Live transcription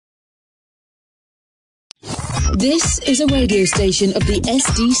This is a radio station of the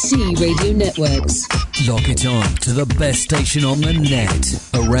SDC radio networks. Lock it on to the best station on the net,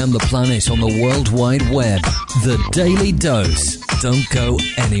 around the planet on the World Wide Web. The Daily Dose. Don't go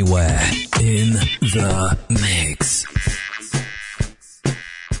anywhere. In the mix.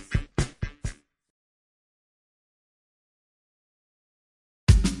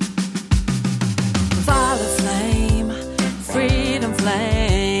 Violet flame, freedom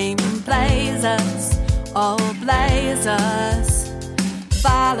flame, blaze us, oh blaze us.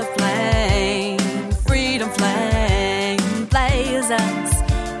 Violet flame, freedom flame, blaze us,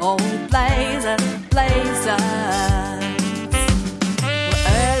 oh blaze us, blaze us. We're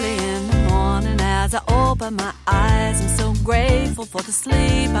early in the morning as I open my eyes. I'm so grateful for the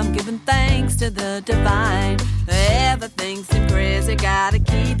sleep. I'm giving thanks to the divine. Everything's so crazy, gotta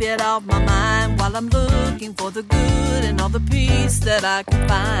keep it off my mind while I'm looking for the good and all the peace that I can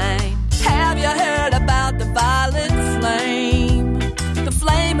find. Have you heard about the violet flame? The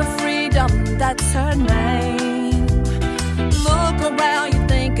flame of freedom, that's her name. Look around, you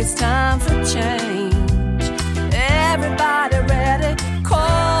think it's time for change. Everybody ready,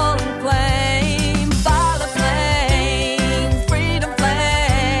 call and claim. Violet flame, freedom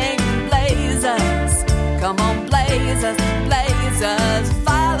flame, blaze us. Come on, blaze us, blaze us.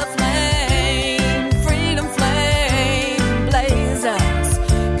 Violet flame, freedom flame, blaze us.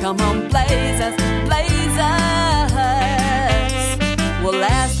 Come on, blaze us, blaze us. Well,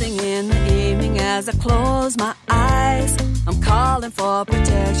 last thing in the evening as I close my eyes, I'm calling for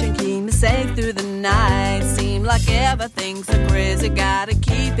protection, keep me safe through the night. Seem like everything's so crazy, gotta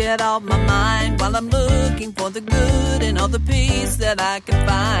keep it off my mind while I'm looking for the good and all the peace that I can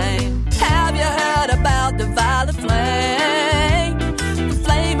find. Have you heard about the violet flame? The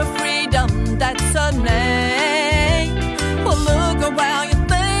flame of freedom, that's her name. Well, look around, you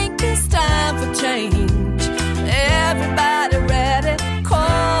think it's time for change. Everybody ready,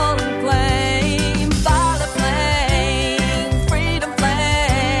 call and claim. Violet flame, freedom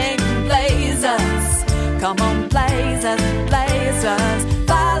flame, blaze us. Come on, blaze us, blaze us.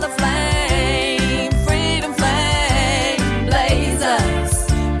 Violet flame, freedom flame, blaze us.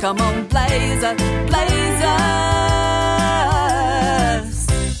 Come on, blaze us, blaze us.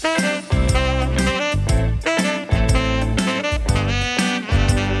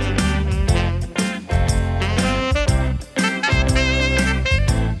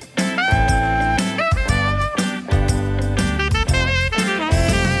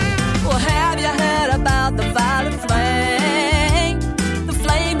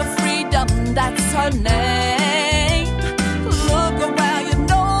 That's her name. Look around, you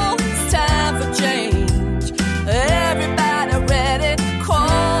know it's time for change. Everybody ready,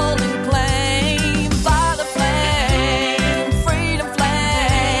 call and claim. Violet flame, freedom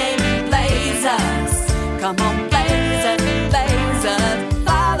flame, blaze us. Come on, blaze us, blaze us.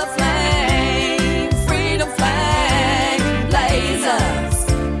 Violet flame, freedom flame, blaze us.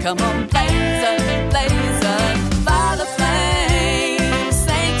 Come on, blaze us, blaze us. Violet flame,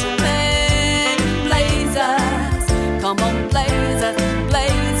 sanctuary. Come on, blaze us,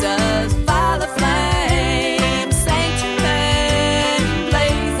 blaze us. Violet flame, sanctuary.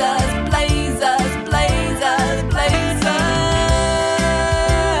 Blaze us, blaze us, blaze us, blaze us.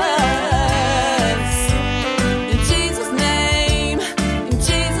 In Jesus' name,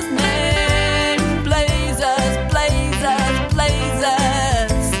 blaze us, blaze us, blaze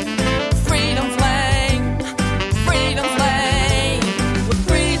us. Freedom flame, freedom flame, with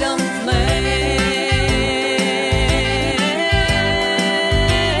freedom flame.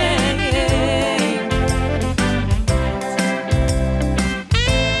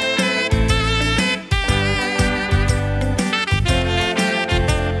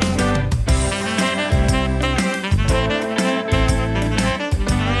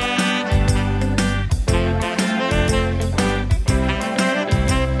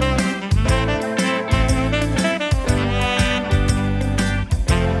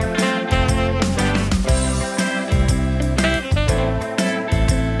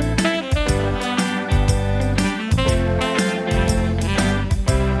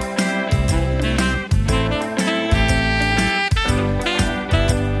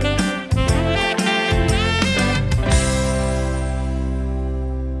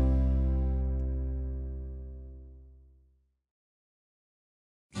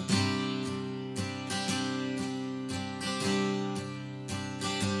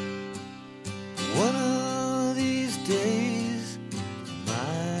 One of these days,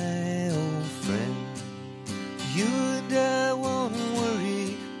 my old friend, you and I won't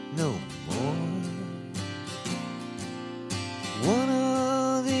worry no more. One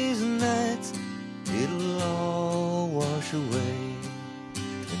of these nights, it'll all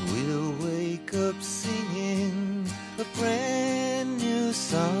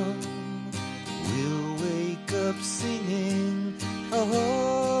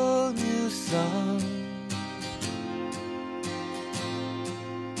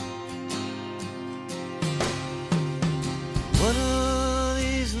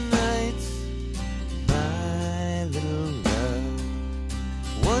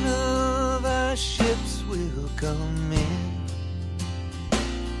come in.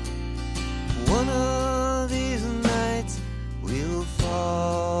 One of these nights we'll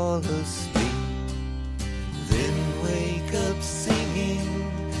fall asleep, then wake up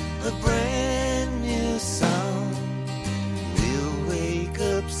singing a brand new song. We'll wake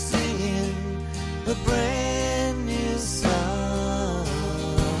up singing a brand new song.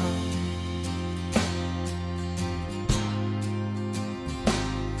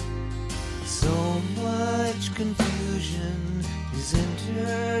 So much confusion has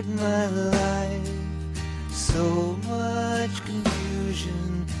entered my life. So much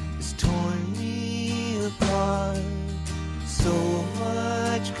confusion has torn me apart. So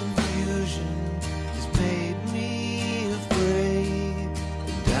much confusion has made me afraid,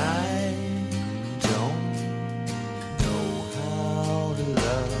 and I don't know how to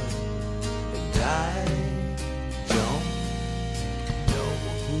love, and I don't know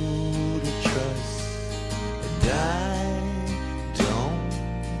who to trust, and I don't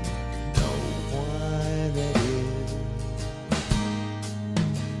know why that is.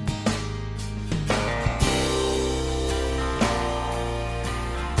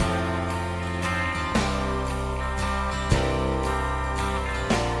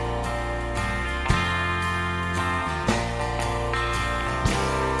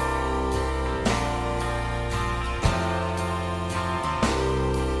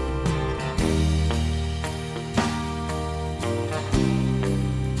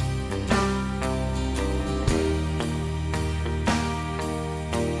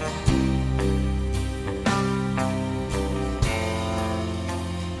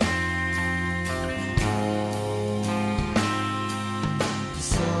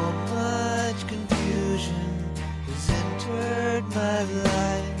 So much confusion has entered my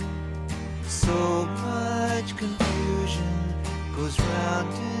life. So much confusion goes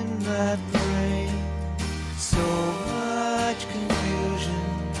round in my brain. So much confusion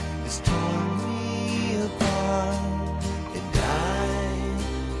has torn me apart, and I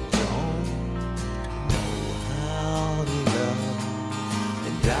don't know how to love,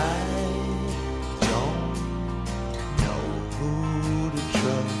 and I don't know who to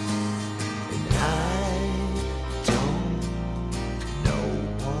trust, and I don't know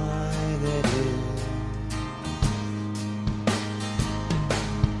why that is.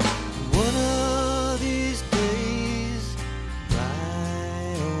 One of these days,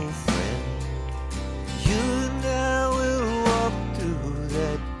 my old friend, you and I will walk through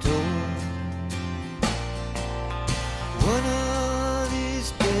that door. One of these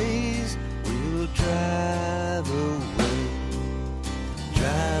days,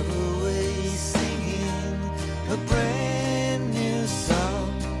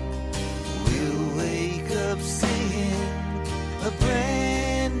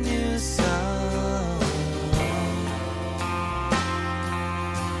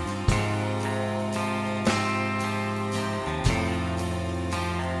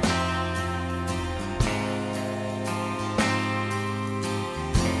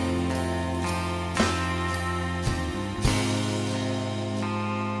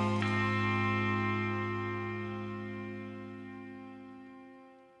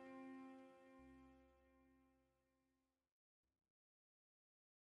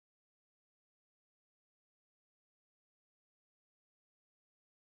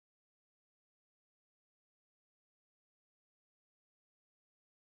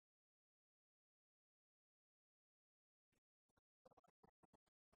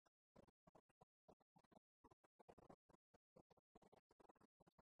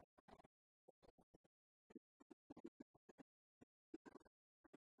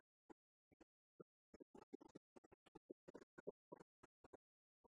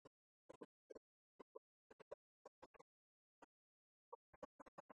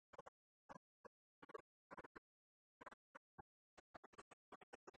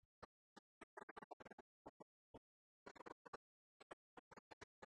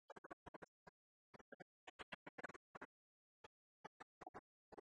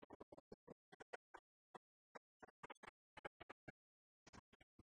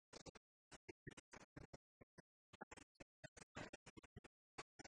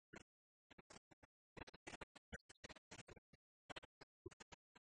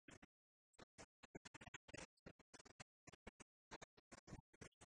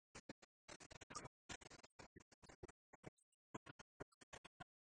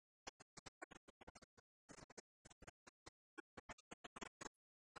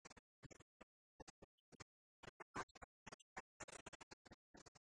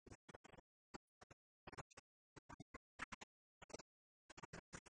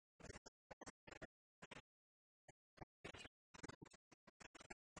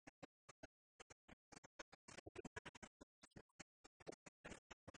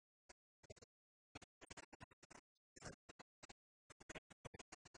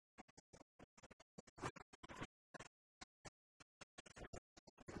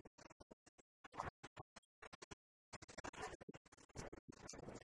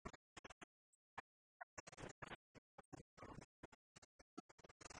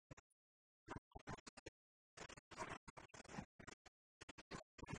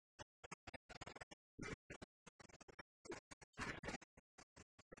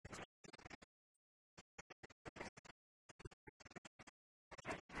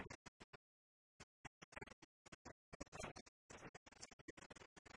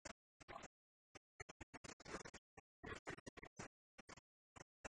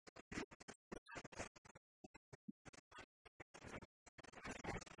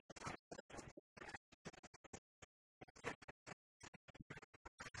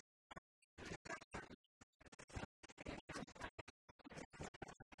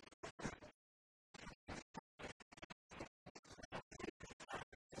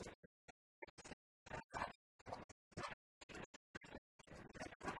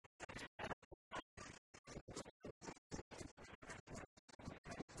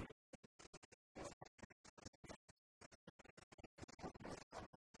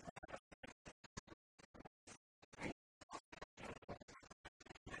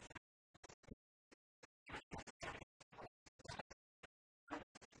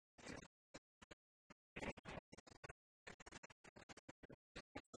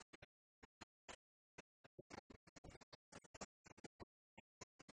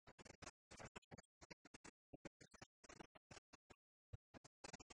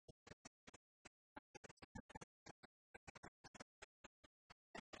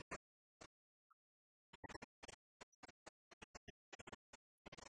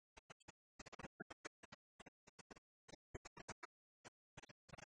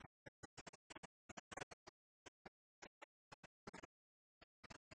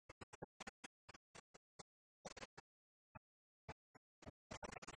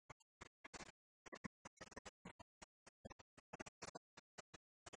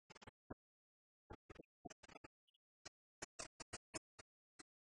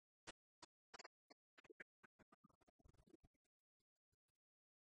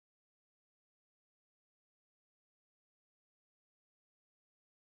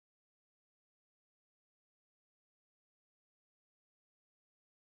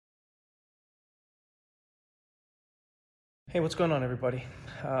 Hey, what's going on, everybody?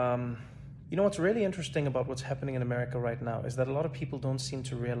 You know what's really interesting about what's happening in America right now is that a lot of people don't seem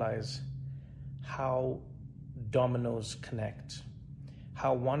to realize how dominoes connect,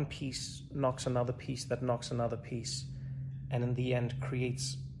 how one piece knocks another piece that knocks another piece, and in the end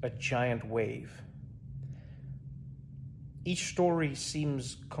creates a giant wave. Each story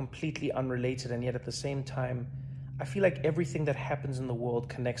seems completely unrelated, and yet at the same time, I feel like everything that happens in the world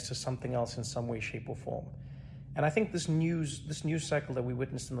connects to something else in some way, shape, or form. And I think this news cycle that we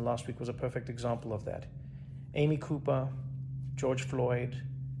witnessed in the last week was a perfect example of that. Amy Cooper, George Floyd,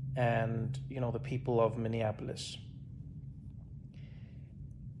 and, the people of Minneapolis.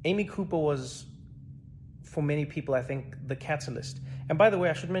 Amy Cooper was, for many people, I think, the catalyst. And by the way,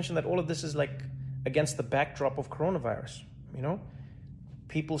 I should mention that all of this is like against the backdrop of coronavirus,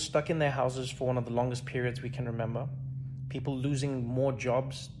 People stuck in their houses for one of the longest periods we can remember. People losing more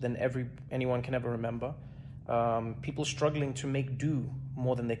jobs than anyone can ever remember. People struggling to make do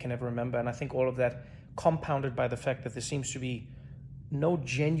more than they can ever remember. And I think all of that compounded by the fact that there seems to be no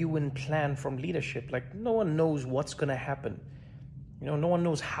genuine plan from leadership. Like, no one knows what's going to happen. No one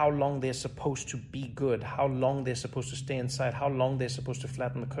knows how long they're supposed to be good, how long they're supposed to stay inside, how long they're supposed to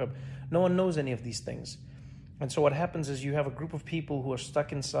flatten the curve. No one knows any of these things. And so what happens is you have a group of people who are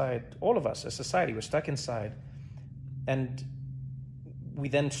stuck inside. All of us as society, we're stuck inside. And we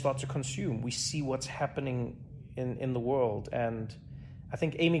then start to consume. We see what's happening in the world. And I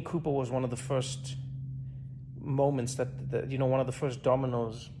think Amy Cooper was one of the first moments that one of the first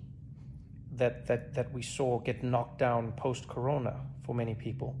dominoes that we saw get knocked down post-corona for many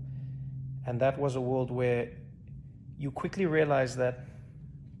people. And that was a world where you quickly realize that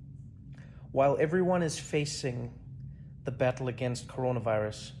while everyone is facing the battle against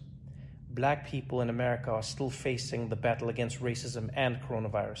coronavirus, Black people in America are still facing the battle against racism and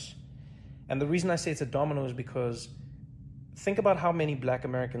coronavirus. And the reason I say it's a domino is because think about how many Black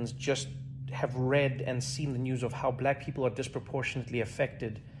Americans just have read and seen the news of how Black people are disproportionately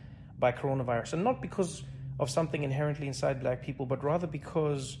affected by coronavirus. And not because of something inherently inside Black people, but rather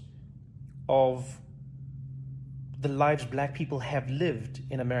because of the lives Black people have lived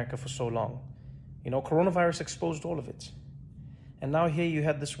in America for so long. Coronavirus exposed all of it. And now here you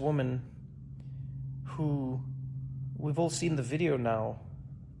had this woman who, we've all seen the video now,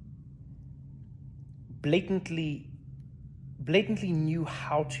 blatantly knew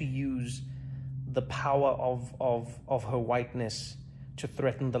how to use the power of her whiteness to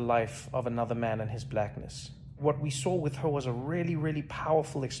threaten the life of another man and his Blackness. What we saw with her was a really, really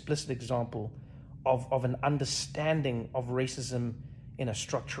powerful, explicit example of an understanding of racism in a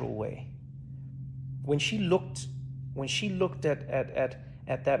structural way. When she looked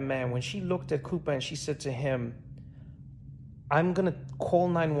at that man, when she looked at Cooper and she said to him, I'm going to call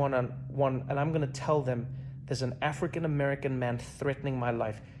 911 and I'm going to tell them there's an African-American man threatening my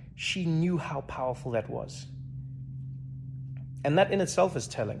life. She knew how powerful that was. And that in itself is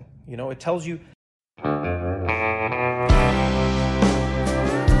telling. It tells you.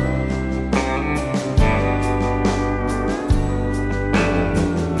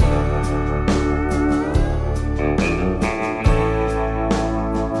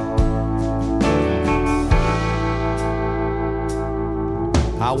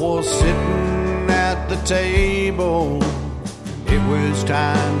 I was sitting at the table, it was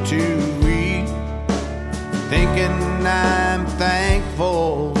time to eat, thinking I'm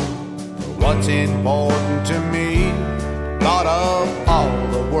thankful for what's important to me. Thought of all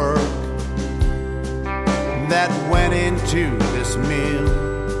the work that went into this meal.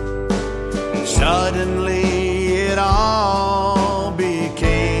 Suddenly it all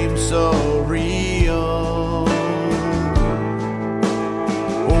became so real.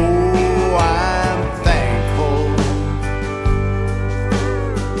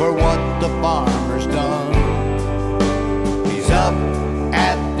 For what the farmer's done. He's up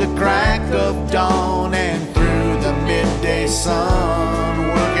at the crack of dawn and through the midday sun,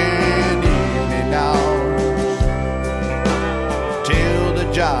 working evening hours till the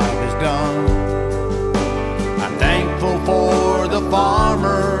job is done.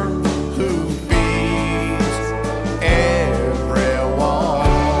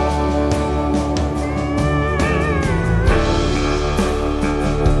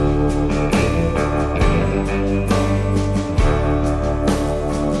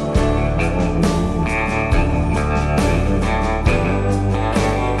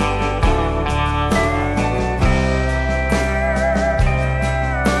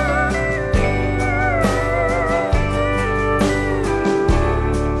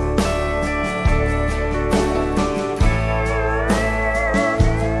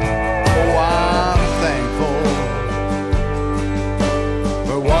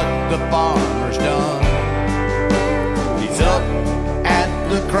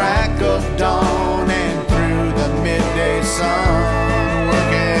 of dawn and through the midday sun,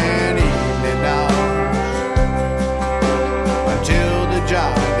 working evening hours until the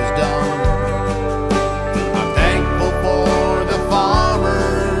job is done. I'm thankful for the farmer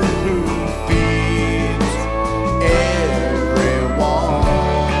who feeds everyone.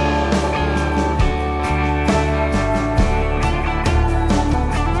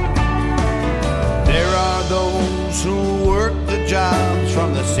 There are those who work the jobs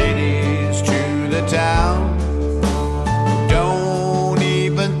from the cities to the town, don't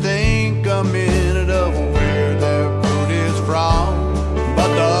even think a minute of where their food is from. But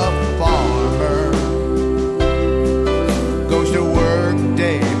the farmer goes to work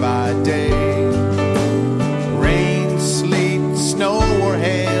day by day. Rain, sleet, snow or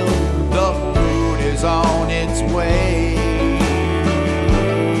hail, the food is on its way.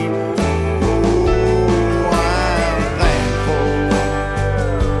 Oh, I'm thankful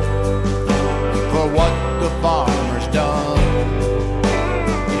for what the farmer's done.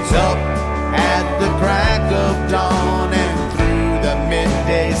 He's up at the crack of dawn and through the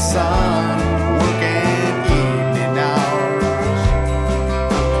midday sun, working evening hours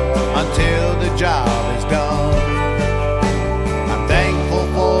until the job is done. I'm thankful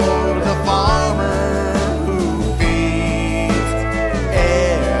for the farmer who feeds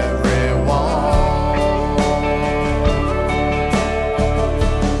everyone.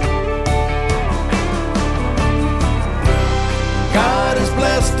 God has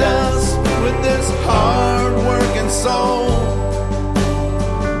blessed us with this hard-working soul.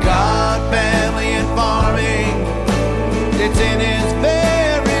 God, family, and farming, it's in his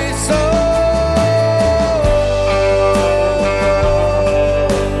very soul.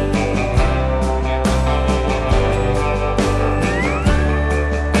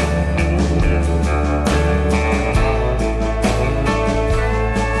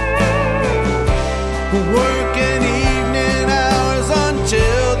 Working evening hours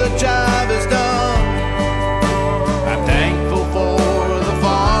until the job is done. I'm thankful for the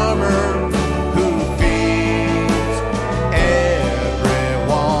farmer who feeds everyone.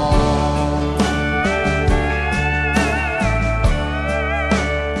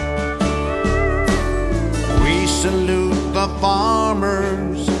 We salute the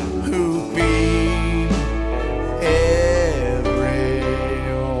farmers who feed everyone.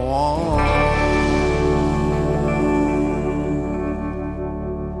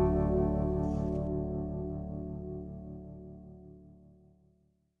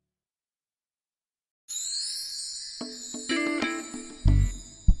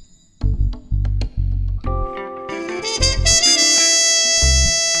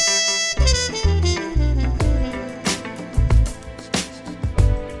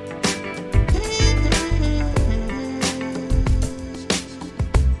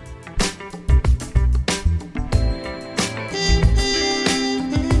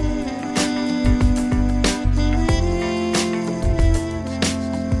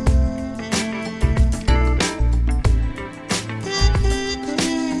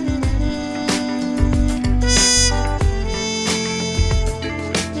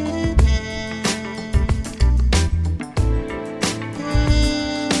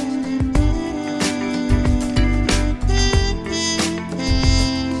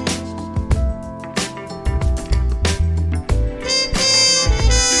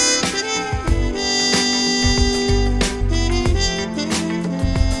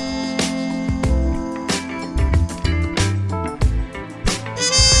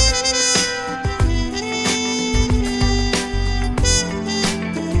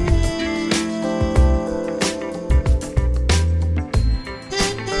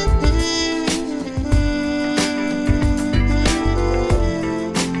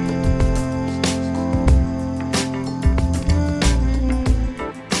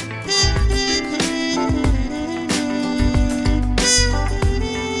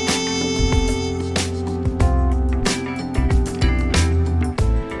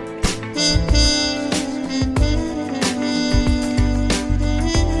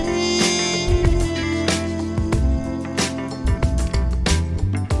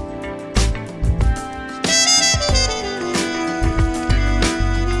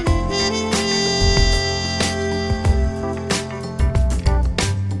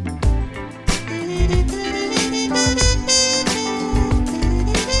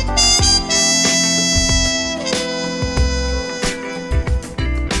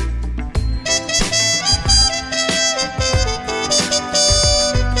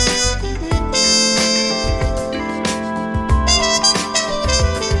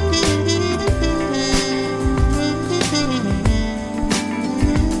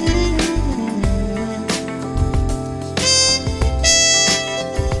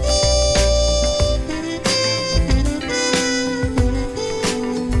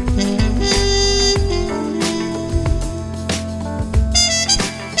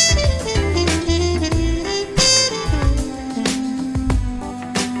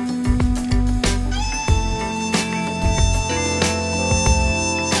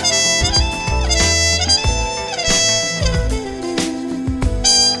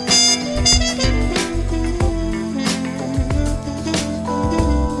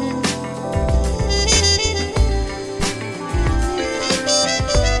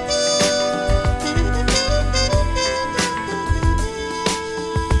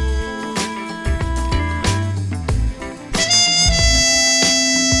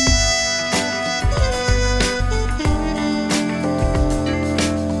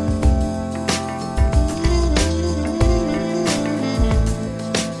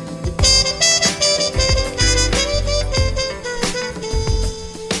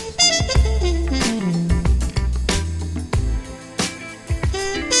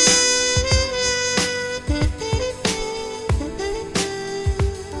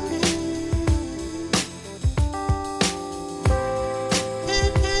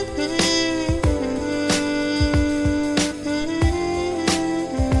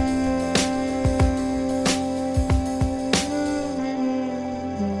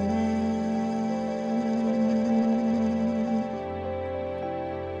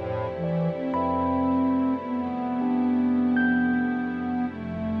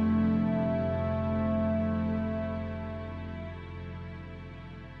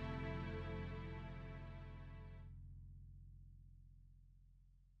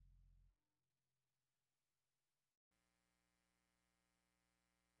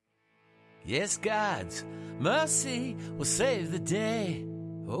 Yes, God's mercy will save the day.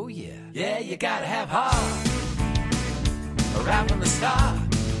 Oh yeah. Yeah, you gotta have heart right from the start.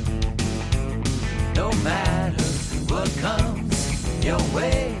 No matter what comes your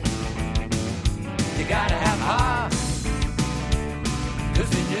way, you gotta have heart, 'cause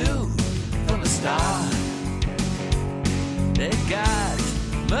we knew from the start that God's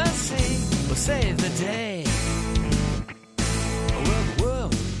mercy will save the day. Well, the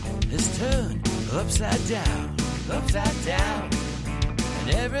world has turned upside down, and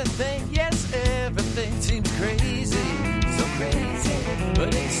everything, yes, everything seems crazy, so crazy.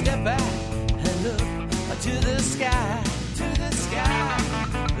 But take a step back and look to the sky,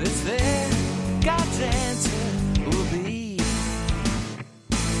 it's there God's answer will be.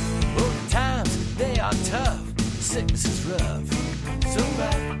 Oh, the times, they are tough, sickness is rough, so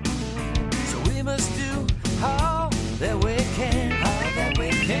rough. So we must do all that we can,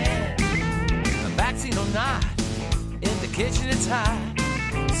 A vaccine or not, in the kitchen it's hot,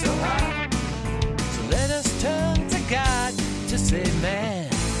 so hot. So let us turn to God to save man.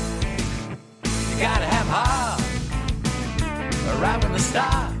 You gotta have heart right from the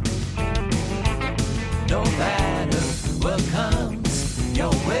start. No matter what comes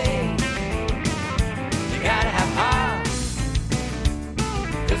your way, you gotta have heart,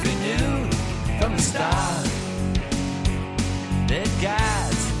 'cause we knew from the start that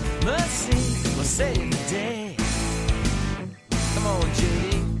God's mercy will save the day. Come on,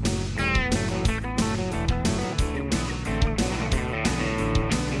 Judy.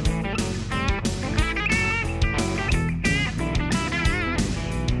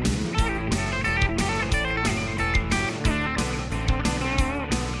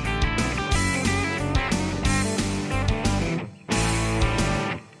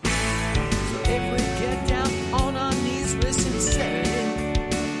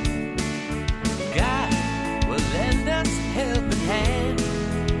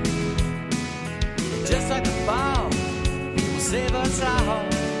 Save us all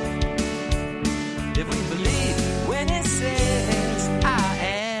if we believe when it says I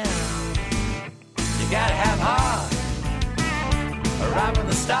am. You gotta have heart right from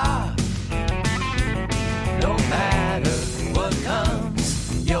the start. No matter what comes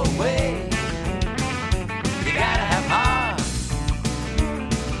your way, you gotta have heart,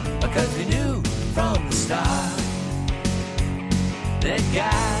 because we knew from the start that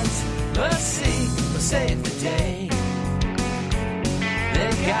God's mercy will save the day.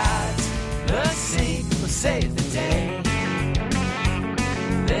 That God's mercy will save the day.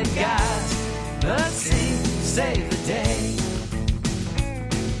 That God's mercy will save the day.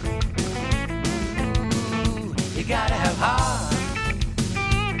 Ooh, you gotta have heart.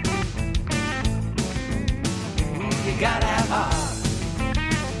 Ooh, you gotta have heart.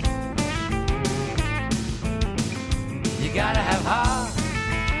 You gotta have heart.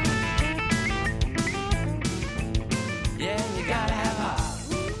 Yeah, you gotta have heart.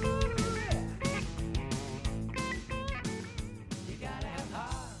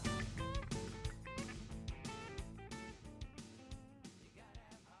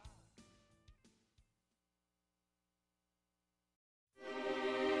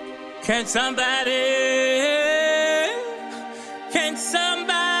 Can somebody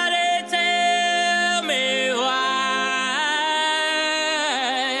tell me why?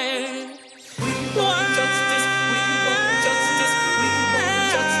 We want justice, we want justice, we want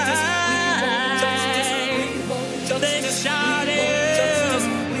justice, we want justice, we want justice. They shot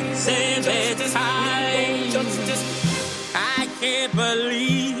him 7 times. I can't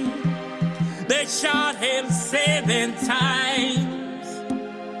believe they shot him 7 times.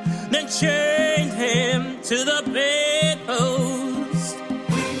 Then chained him to the bedpost.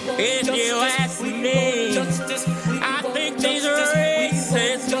 If you ask me, I think these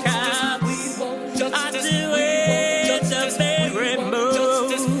racist cops are doing the very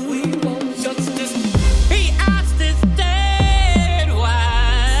most. He asked his dad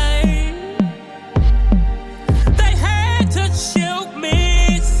why they had to shoot me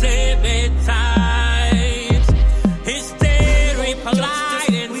 7 times. His dad replied,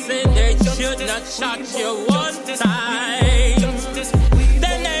 shot you 1 time.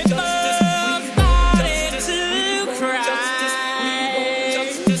 Then they both started to cry.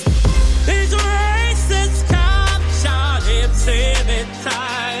 These racist cops shot him 7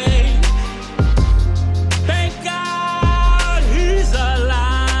 times. Thank God he's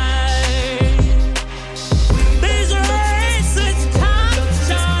alive. These racist cops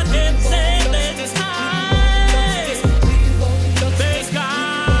shot him 7 times. Thank God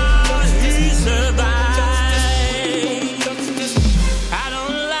survive.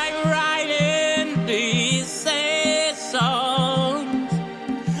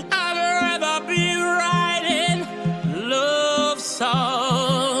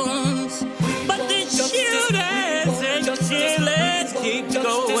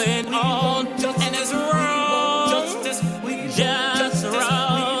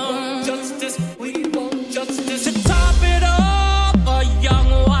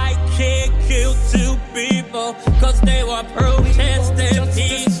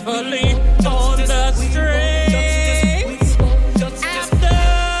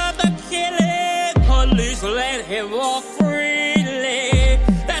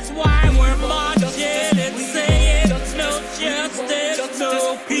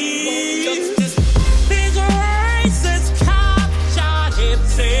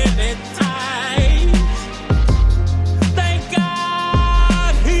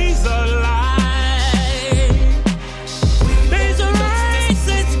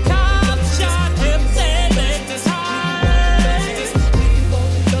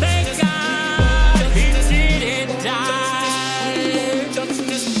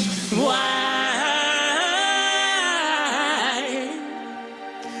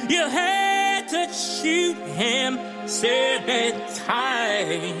 shoot him 7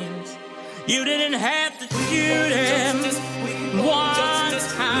 times. You didn't have to shoot him one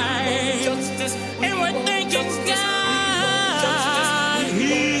time. And we're thinking, God,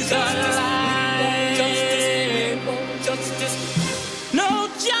 he's alive. No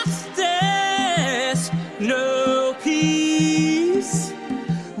justice, no peace.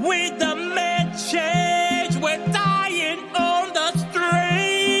 With the med change, we're dying on the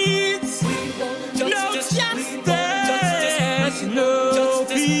streets. No justice, no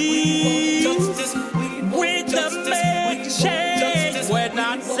peace. With the med change, we're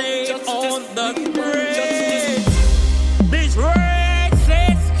not safe on the streets. These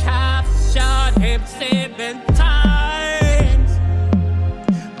racist cops shot him 7 times.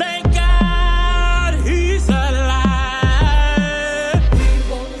 Thank God he's alive.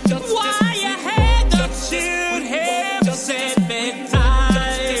 Why you had to shoot him 7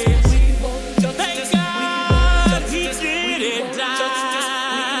 times? Thank God he didn't die.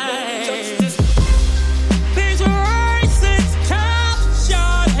 These racist cops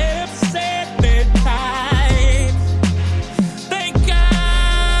shot him 7 times. Thank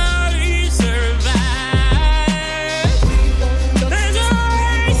God he survived. These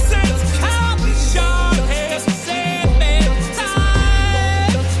racist cops shot him 7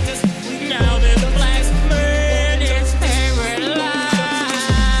 times. Now this black man is paralyzed.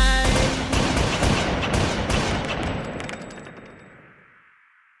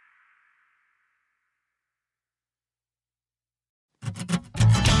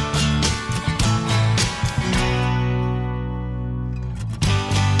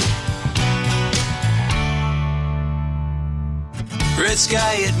 Red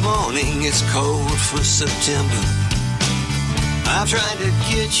sky at morning, it's cold for September. I'm trying to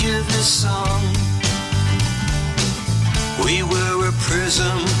get you this song. We were a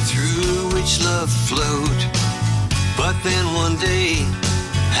prism through which love flowed, but then one day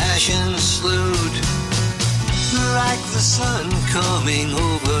passion slowed. Like the sun coming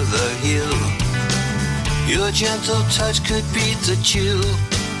over the hill, your gentle touch could beat the chill.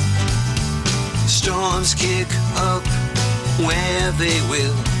 Storms kick up where they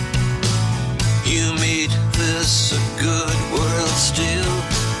will. You made this a good world still.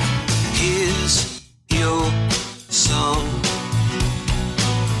 Here's your song.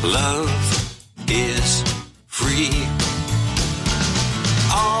 Love is free.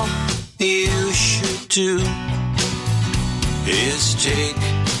 All you should do is take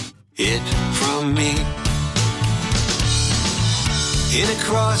it from me. In a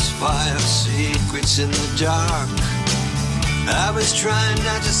crossfire, secrets in the dark, I was trying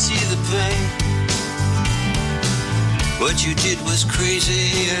not to see the pain. What you did was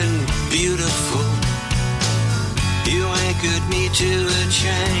crazy and beautiful. You anchored me to a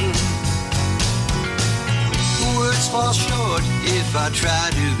chain. Words fall short if I try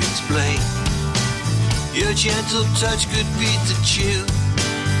to explain. Your gentle touch could beat the chill.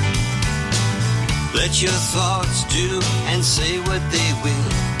 Let your thoughts do and say what they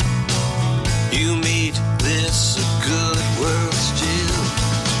will. You made this a good world still.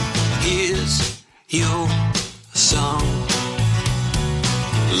 Here's your song.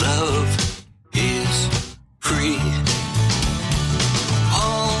 Love is free.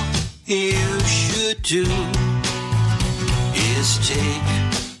 All you should do is take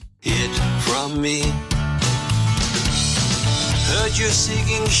it from me. Heard you're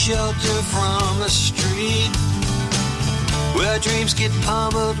seeking shelter from a street where dreams get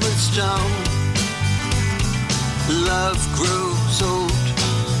pummeled with stone. Love grows old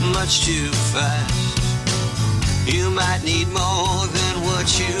much too fast. You might need more than what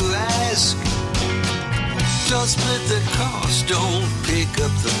you ask. Don't split the cost, don't pick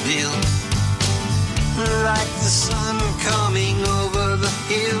up the bill. Like the sun coming over the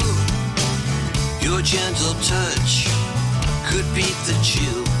hill, your gentle touch could beat the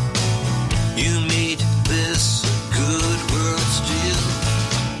chill. You made this a good world still.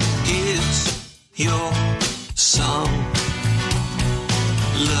 Here's your song.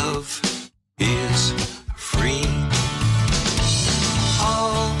 Love is free.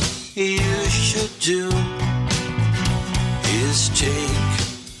 All you should do is take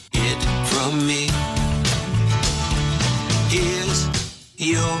it from me. Here's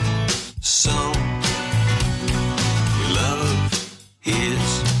your song. Love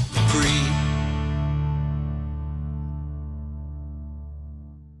is free.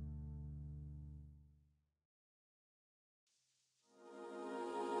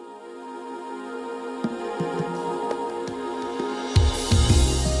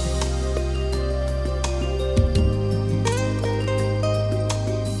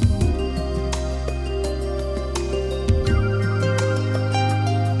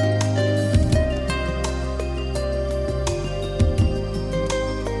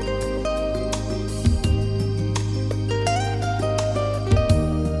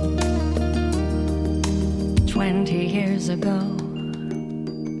 years ago,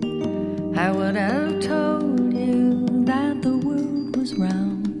 I would have told you that the world was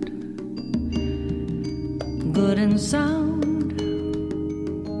round, good and sound,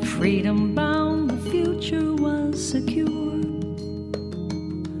 freedom bound, the future was secure.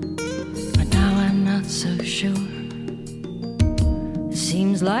 But now I'm not so sure. It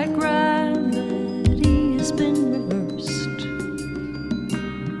seems like gravity has been reversed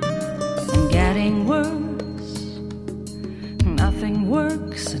and getting worse. Nothing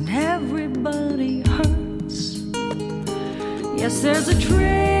works and everybody hurts. Yes, there's a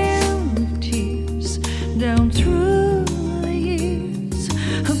trail of tears down through the years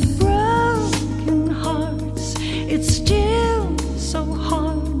of broken hearts. It's still so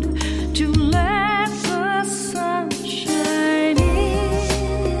hard to let the sun shine in.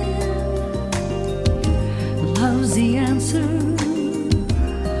 Love's the answer.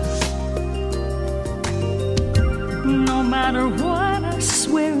 No matter what, I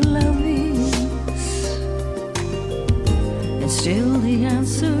swear love is. It's still the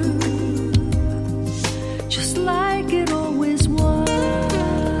answer, just like it always was.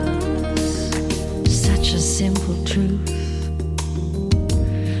 Such a simple truth.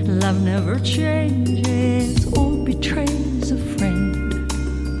 Love never changes or betrays a friend.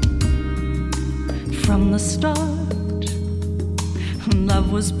 From the start,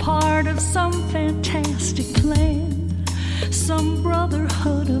 love was part of some fantastic plan, some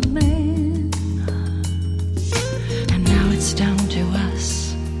brotherhood of man. And now it's down to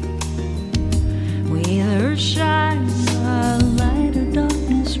us. We either shine a light or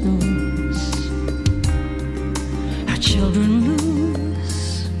darkness rules. Our children lose.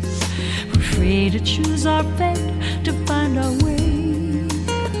 We're free to choose our fate, to find our way.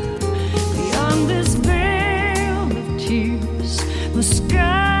 Beyond this veil of tears, the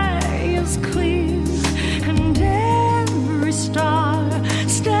sky is clear, and every star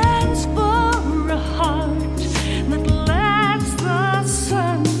stands for a heart that lets the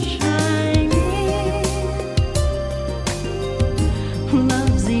sun shine in.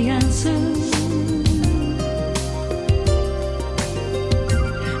 Love's the answer.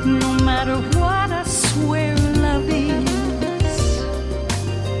 No matter what, I swear love is.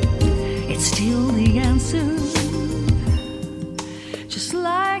 It's still the answer, just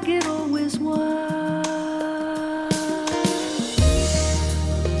like it always was.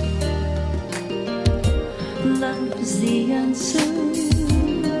 Love is the answer.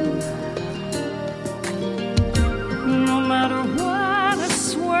 No matter what, I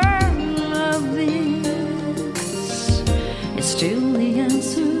swear love is. It's still the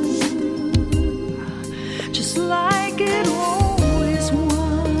answer, just like it always was.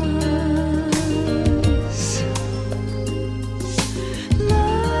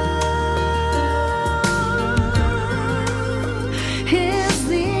 Love is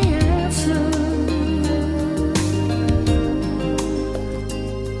the answer.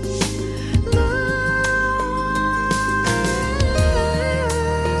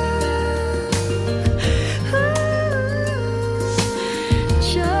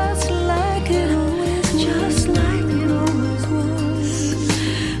 Just like it always was. Just like it always was.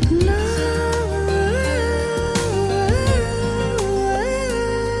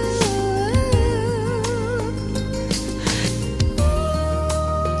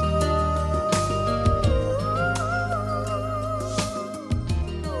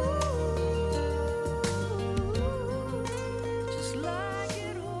 Just like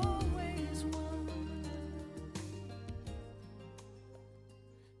it always was.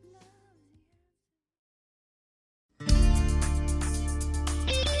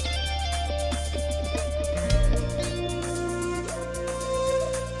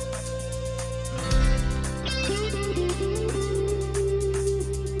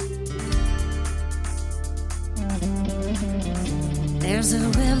 There's a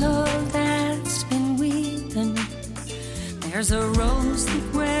willow that's been weeping. There's a rose that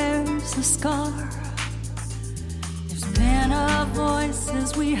wears a scar. There's been a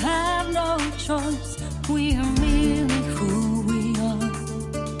voices, we have no choice. We are merely who we are.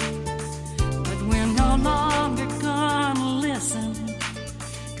 But we're no longer gonna listen,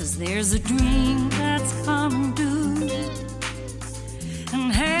 'cause there's a dream that's come due.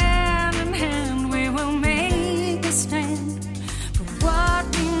 And hand in hand we will make a stand for what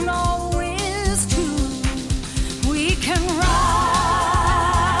we know is true. We can rise,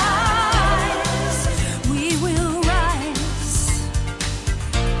 we will rise.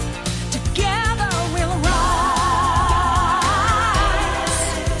 Together we'll rise.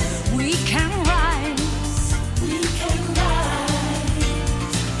 We can rise, we can rise.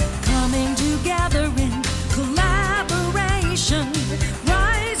 Coming together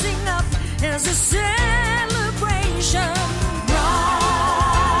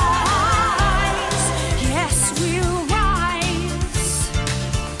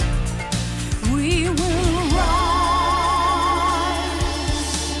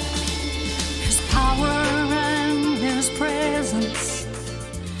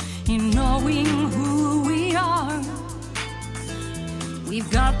in knowing who we are.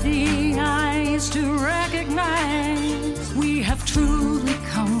 We've got the eyes to recognize we have truly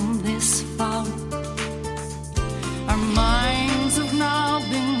come this far. Our minds have now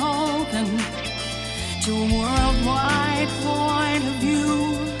been opened to a worldwide point of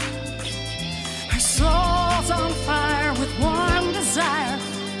view. Our souls on fire with one desire,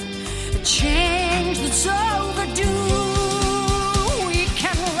 a change that's overdue. We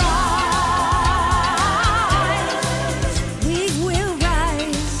can rise, we will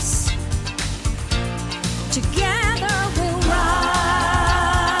rise, together we'll rise.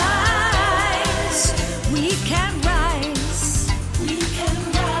 We can rise, we can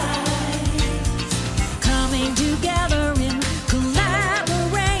rise, coming together in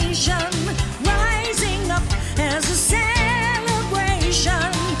collaboration, rising up as a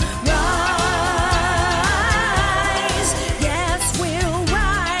celebration. Rise, yes, we'll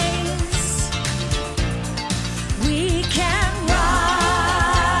rise. We can rise,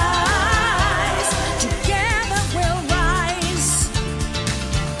 together we'll rise.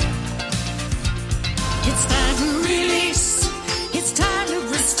 It's time to release, it's time to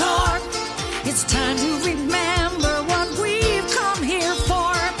restore, it's time to remember what we've come here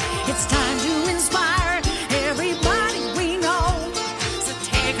for. It's time to inspire everybody we know. So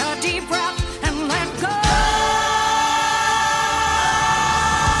take a deep breath and let go.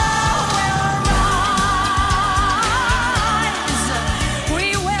 We'll rise, we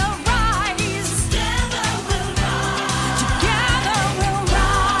will rise, together we'll rise, together we'll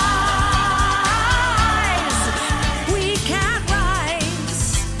rise. We can rise,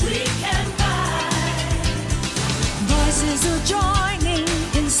 we can rise. Voices are joining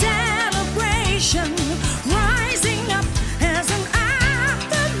in celebration, rising up as an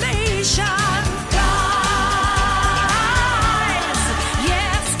affirmation. Rise,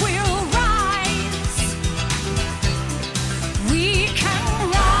 yes, we'll rise. We can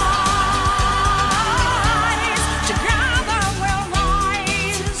rise, together we'll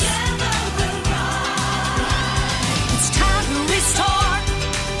rise, together we'll rise. It's time to restore,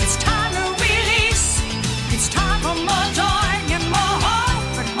 it's time to release, it's time for more joy and more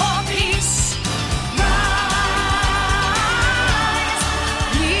hope and more peace. Rise,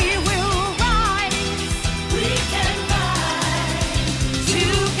 we will rise, we can rise,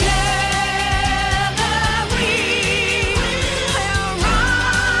 together we will rise.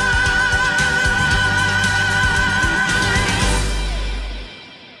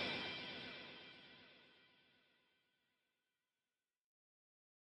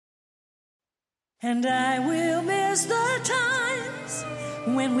 And I will miss the times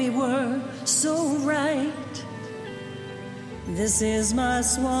when we were so right. This is my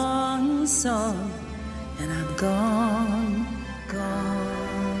swan song, and I'm gone, gone.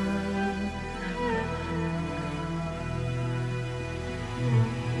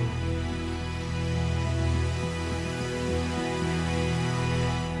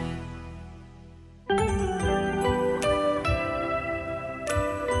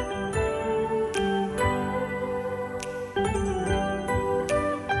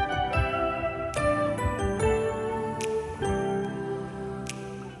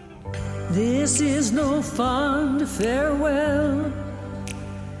 This is no fond farewell.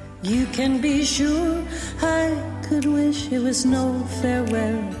 You can be sure I could wish it was no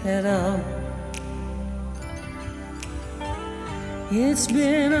farewell at all. It's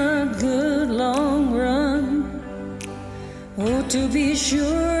been a good long run. Oh, to be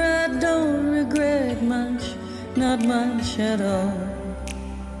sure I don't regret much, not much at all.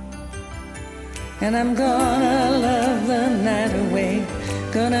 And I'm gonna love the night away,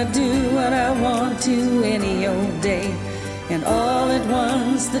 gonna do what I want to any old day. And all at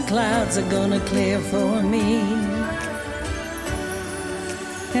once the clouds are gonna clear for me.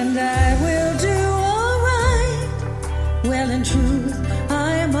 And I will do all right. Well, in truth,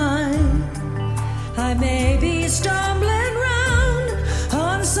 I am I may be stumbling round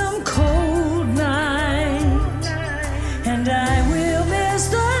on some cold night. And I will miss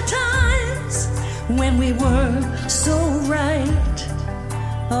the times when we were so right.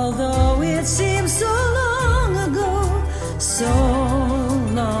 Although it seems so long ago, so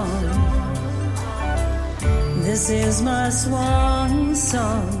long. This is my swan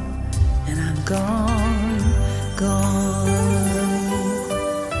song, and I'm gone, gone.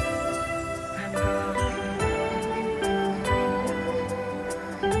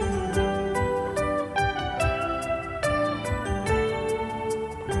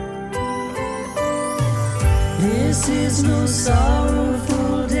 This is no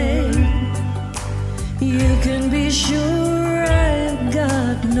sorrowful day. You can be sure I've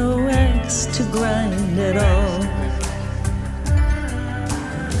got no little.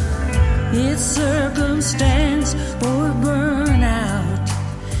 It's circumstance or burnout.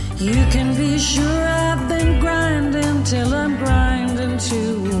 You can be sure I've been grinding till I'm grinding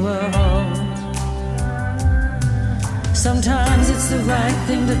to a halt. Sometimes it's the right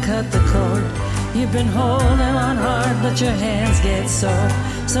thing to cut the cord. You've been holding on hard, but your hands get sore.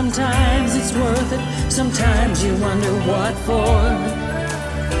 Sometimes it's worth it, sometimes you wonder what for.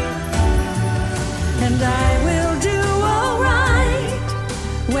 And I will do alright.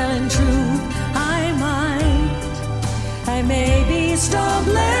 Well, in truth, I might. I may be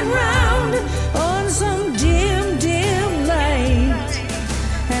stumbling round on some dim, dim light.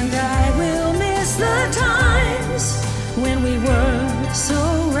 And I will miss the times when we were so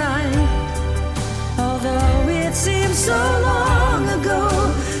right. Although it seems so long ago,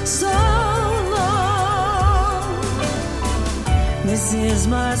 so long. This is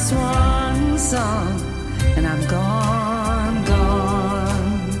my swan song, and I'm gone,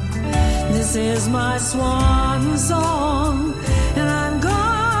 gone. This is my swan song, and I'm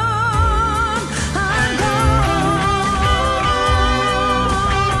gone, I'm gone.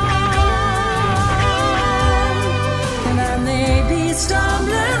 And I may be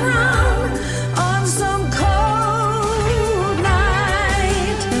stumbling around on some cold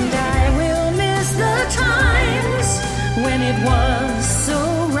night, and I will miss the times when it was so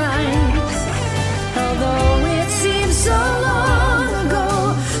right. Although it seems so long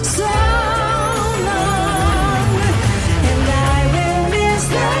ago, so long. And I will miss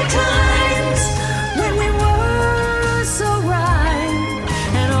the times when we were so right.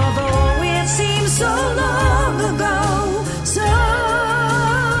 And although it seems so long ago, so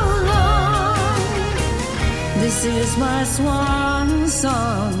long. This is my swan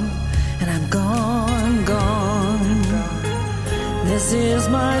song, and I'm gone, gone. This is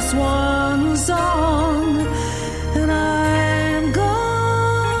my swan song, and I'm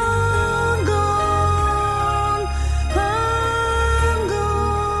gone, gone. I'm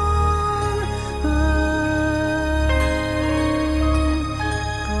gone,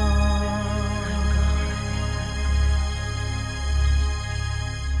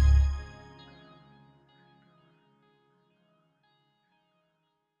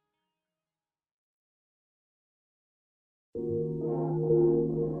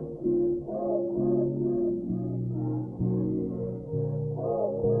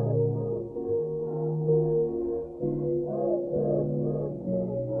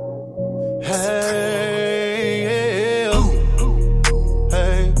 Hey,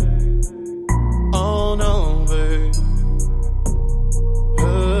 hey, oh no, babe.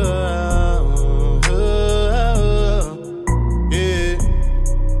 Yeah.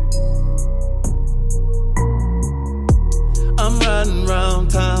 I'm riding around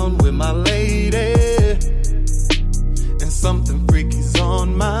town with my lady, and something freaky's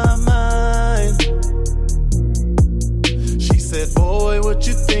on my mind. She said, boy, what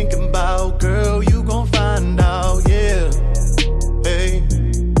you thinking about? Girl, you gon' find out, yeah. Hey,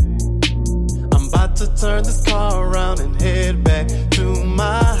 I'm about to turn this car around and head back to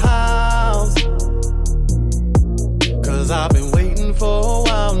my house, 'cause I've been waiting for a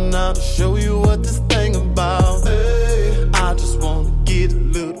while now to show you what this thing about. Hey, I just wanna get a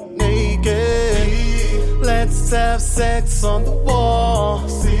little naked. Let's have sex on the wall.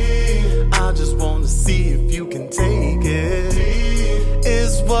 See, I just wanna see if you can take it.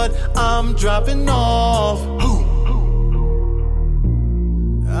 Is what I'm dropping off.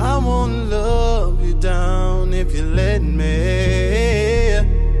 I wanna love you down if you let me.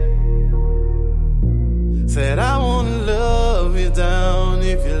 Said I wanna love you down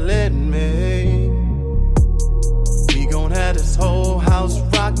if you let me. We gon' have this whole house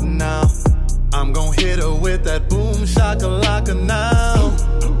rockin' now. I'm gon' hit her with that boom shakalaka now.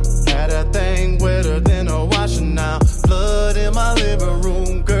 Had that thing wetter than a washer now. Flood in my living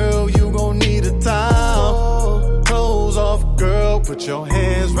room, girl, you gon' need a towel. Clothes off, girl, put your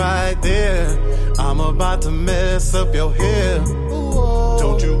hands right there. I'm about to mess up your hair.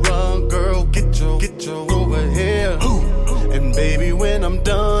 Don't you run, girl, get your over here. And baby, when I'm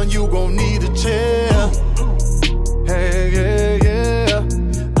done, you gon' need a chair. Hey, yeah, yeah.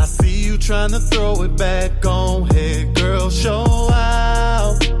 I see you trying to throw it back on. Hey, girl, show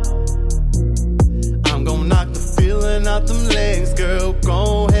out. I'm gon' knock the feeling out them legs, girl.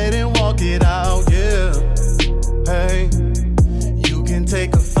 Go ahead and walk it out, yeah. Hey, you can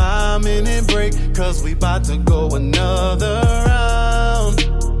take a 5-minute break, 'cause we bout to go another round.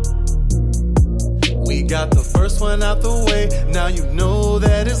 We got the first one out the way, now you know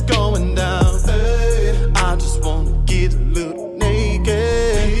that it's going down. Hey, I just wanna get a little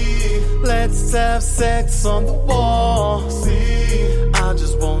naked. Let's let's have sex on the wall. See, I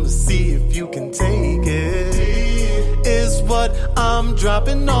just wanna see if you can take it. Is what I'm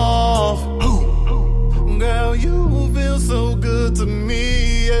dropping off. Girl, you feel so good to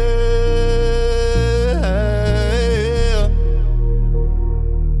me, yeah.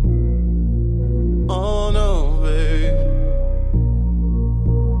 Oh no, babe.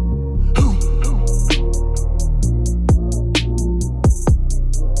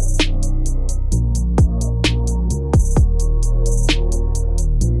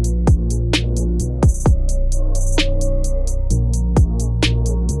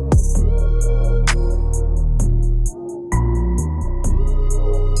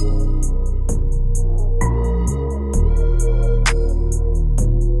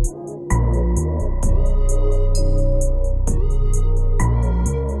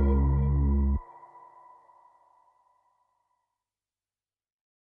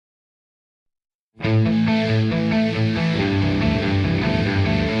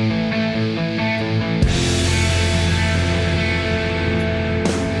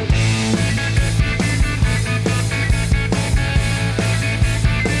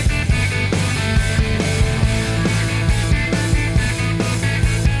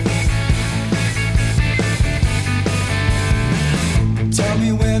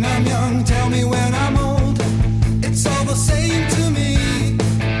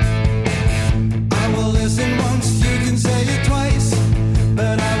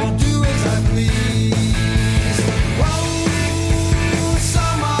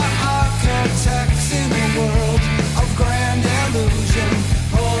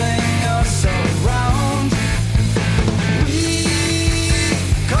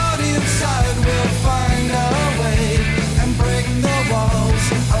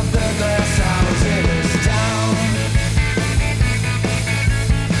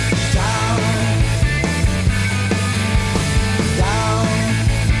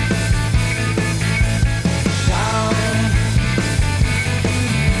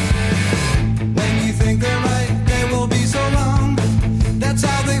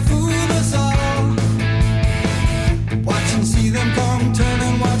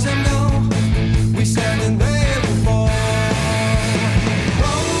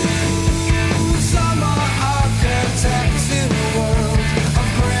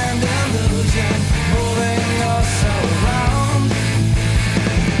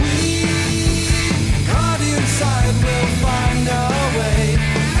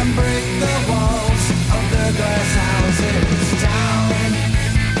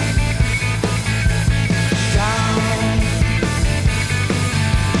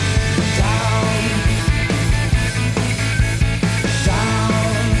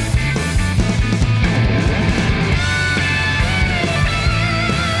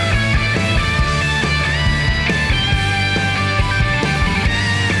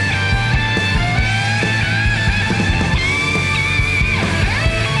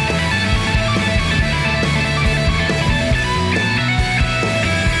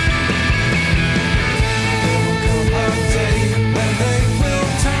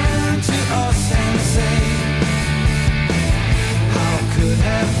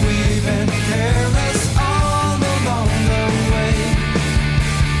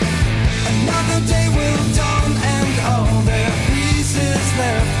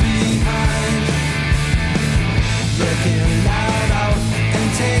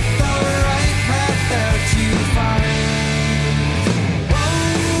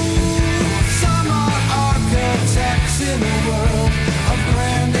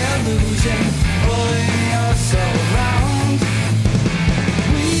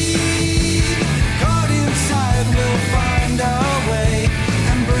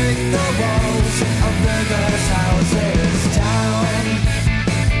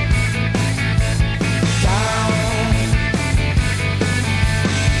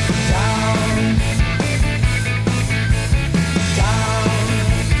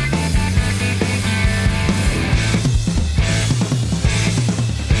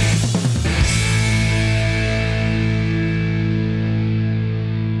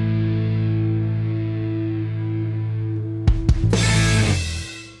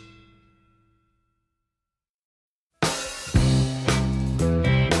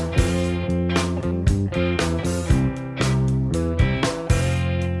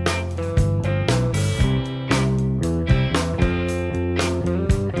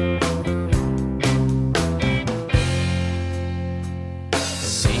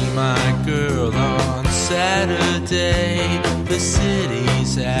 Saturday, the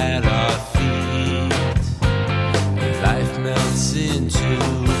city's at our feet. Life melts in into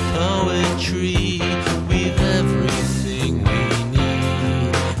poetry. We've everything we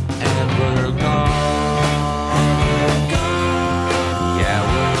need, and we're gone. Yeah,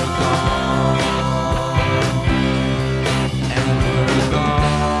 we're gone. And we're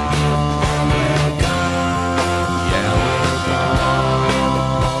gone. Yeah, we're gone.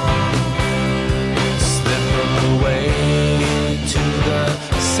 Slip away to the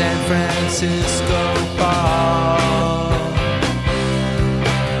San Francisco bar.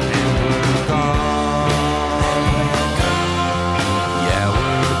 And we're gone. Yeah,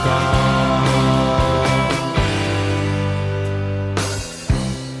 we're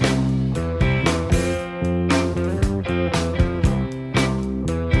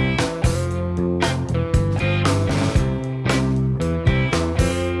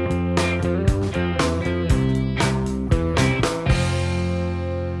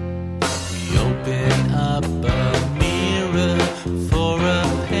We open up a mirror for a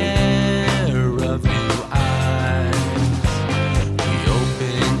pair of new eyes. We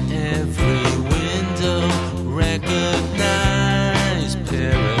open every window, recognize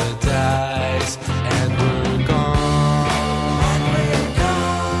paradise, and we're gone.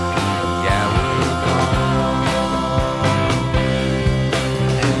 Yeah, we're gone.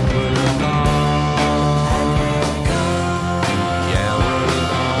 And we're gone. Yeah, we're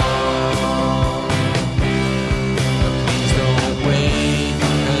gone. Please don't wait,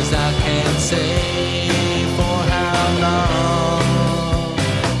 'cause I can't say for how long.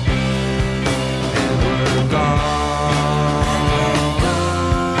 And we're gone.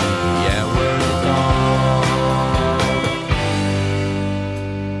 Yeah, we're gone.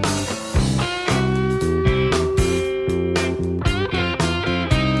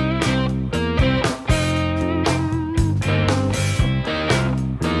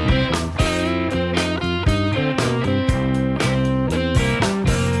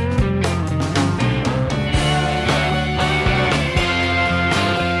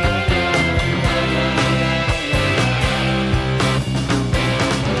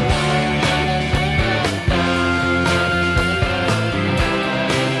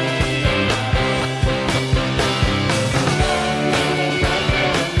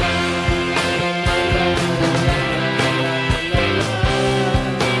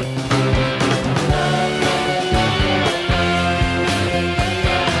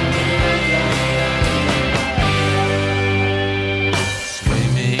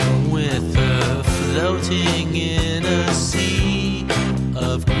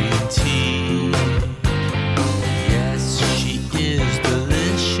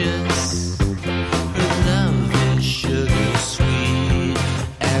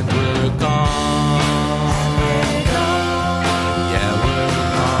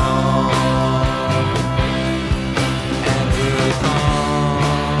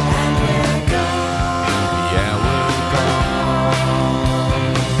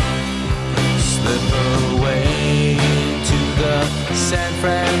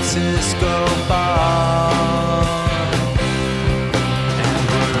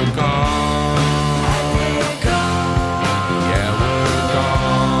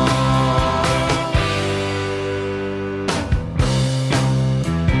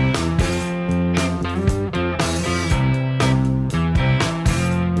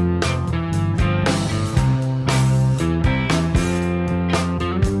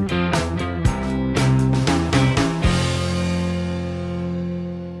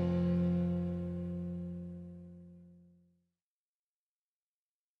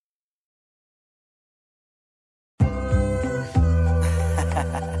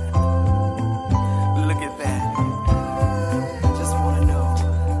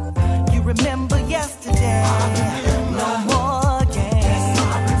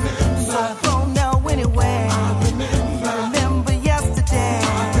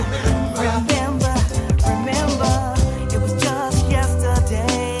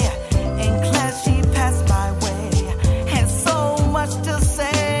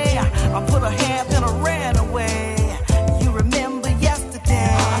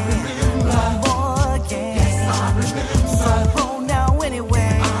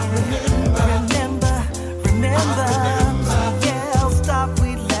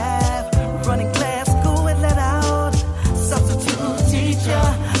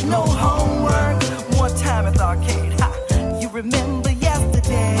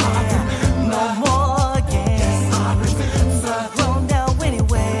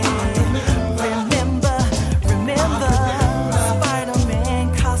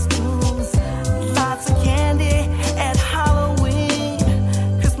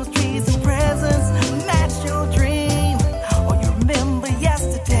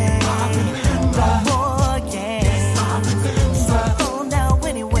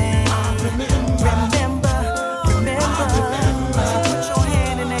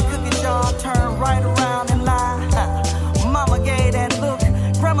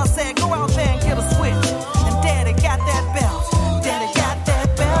 I said, go out there and get a switch. And Daddy got that belt. Daddy got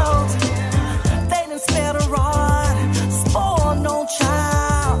that belt. They done spare the rod. Spoil no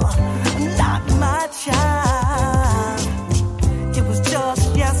child. Not my child. It was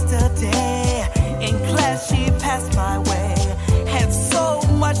just yesterday. In class she passed my way. Had so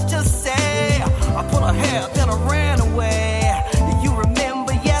much to say. I put her hair, then I ran away. You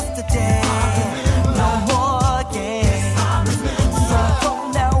remember yesterday? No more games. So go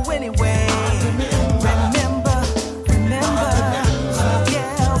now anyway. Remember.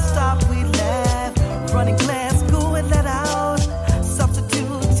 Yeah, stop, we laugh. Running class, school and let out.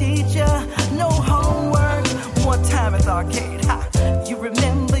 Substitute teacher, no homework. One time at the arcade. Ha. You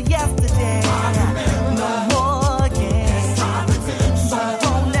remember yesterday? No more games. So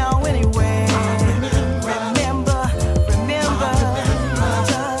go now anyway. Remember,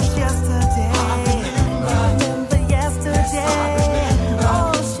 just yesterday. Remember yesterday.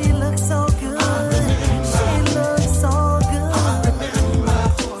 Oh, she looks so good. She looks so good.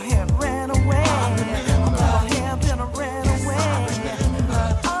 Poor hair ran away. Poor hair then I ran away.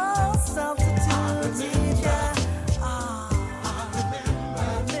 Oh, substitute teacher.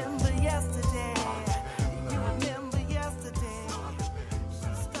 Remember yesterday. You remember yesterday.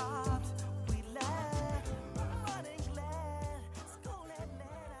 She stopped. We laughed. Running glad. School had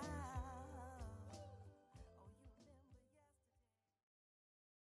let out.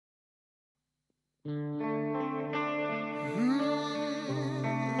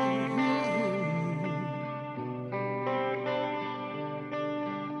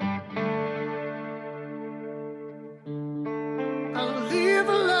 I'll leave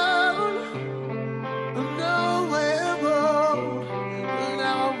alone, nowhere road.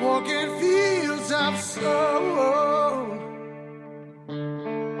 Now I walk in fields of soul.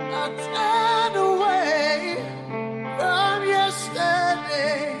 I turn away from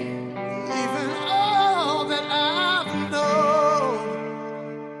yesterday, leaving all that I've known.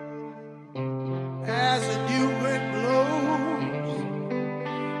 As a new wind blows,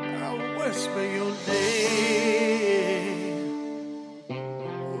 I whisper your name.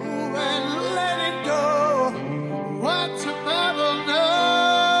 Ooh, and let it go. What tomorrow knows.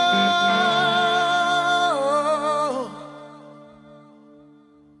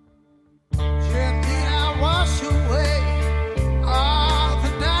 Gently I wash away all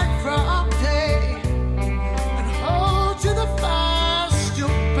the night from day, and hold to the fire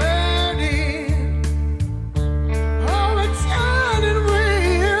still burning. Oh, it's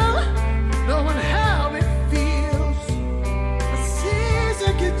unreal, knowing how it feels. A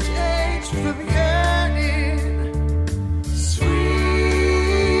season can change from yearning. Sweet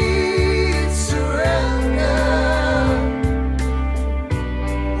surrender.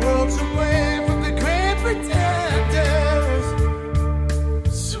 Worlds away from the great pretenders.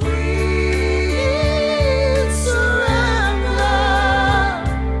 Sweet surrender.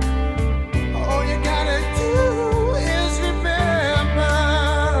 All you gotta do is remember.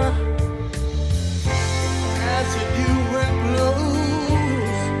 As the new wind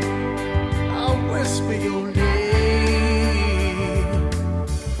blows, I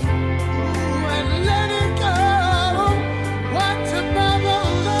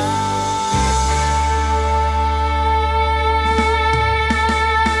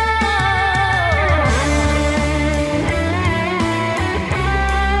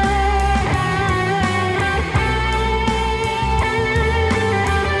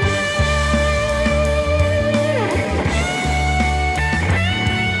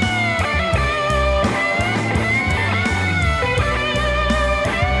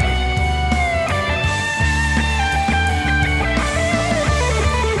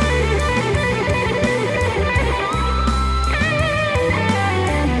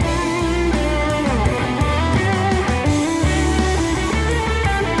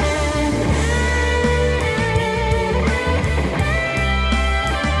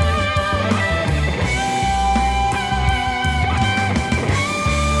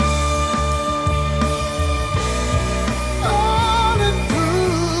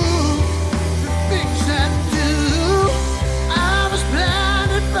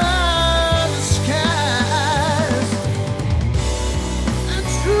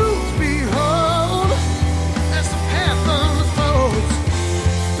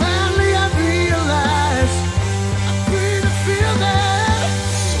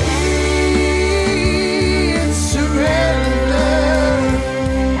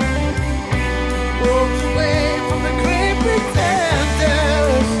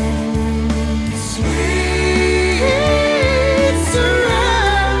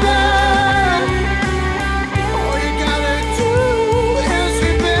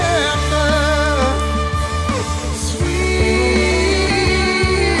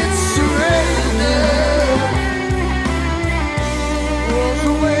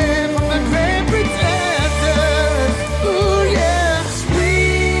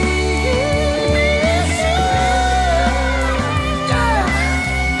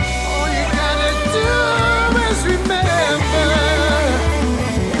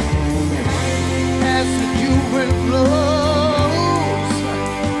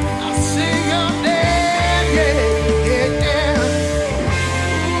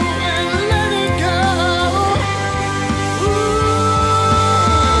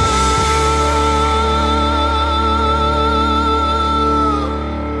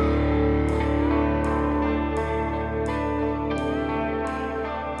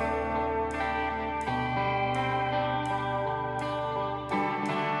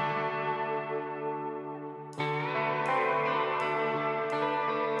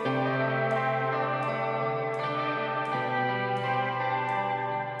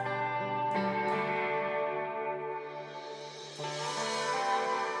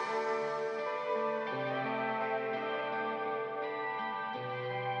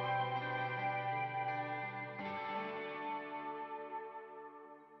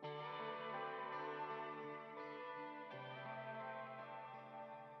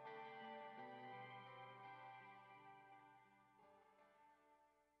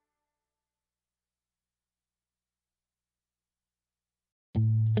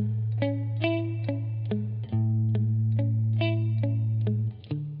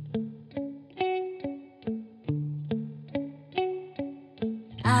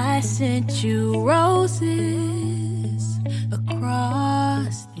I sent you roses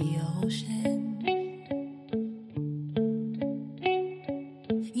across the ocean.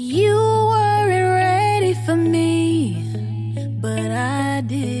 You weren't ready for me, but I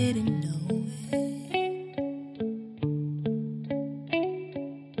didn't know it.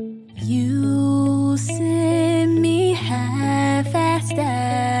 You sent me half-assed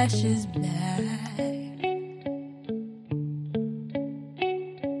ashes back.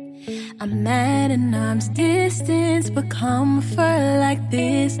 I'm at an arm's distance, but comfort like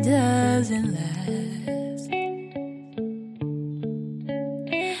this doesn't last.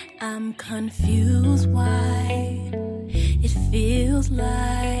 I'm confused why it feels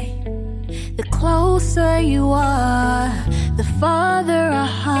like the closer you are, the farther our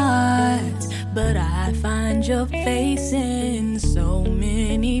hearts. But I find your face in so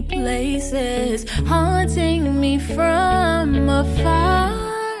many places, haunting me from afar.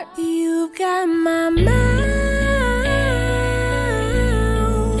 You've got my mouth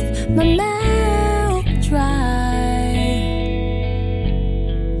dry.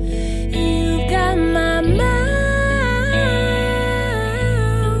 You've got my mouth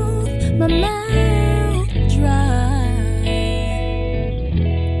dry.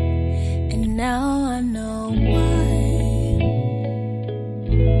 And now I know why.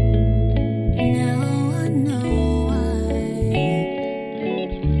 Now I know why.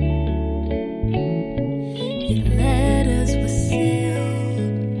 Your letters were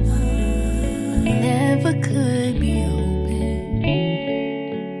sealed, never could be opened.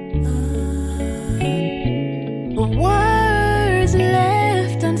 But words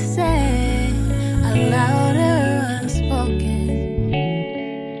left unsaid are louder unspoken.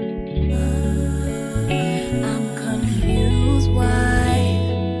 I'm confused why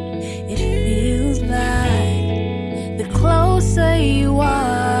it feels like the closer you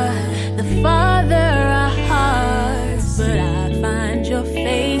are, the farther our hearts. But I find your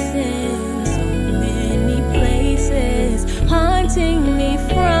face in so many places, haunting me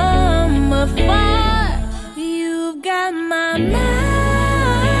from afar. You've got my mouth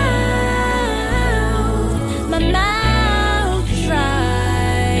dry.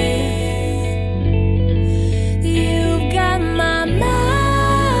 You've got my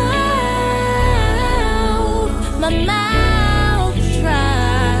mouth dry.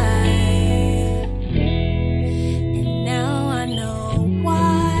 And now I know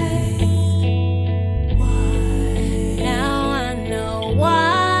why. Now I know why.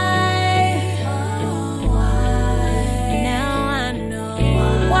 Now I know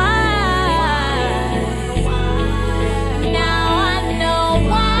why. Now I know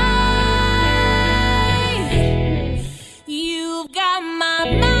why. You've got my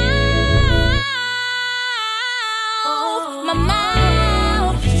mouth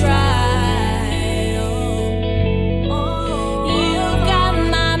dry. You've got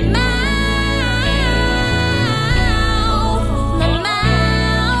my mouth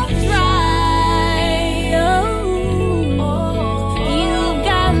dry. You've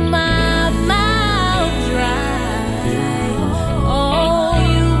got my mouth dry. Oh,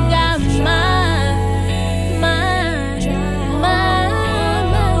 you've got my mouth dry.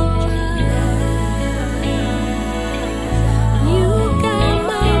 You got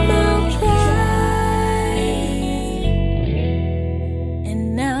my mouth dry. And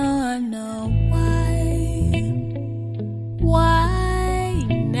now I know why. Why?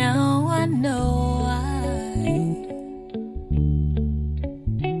 Now I know why.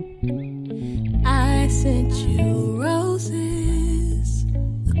 I sent you roses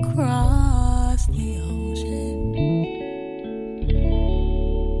across the ocean.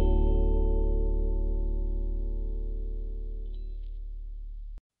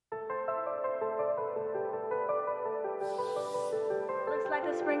 Looks like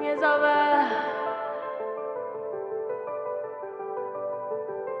the spring is over.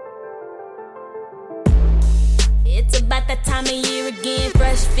 It's about that time of year again.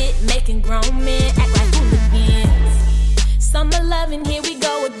 Fresh grown men act like hooligans. Summer loving, here we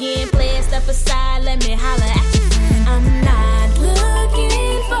go again. Play it step aside, let me holler at your friend. I'm not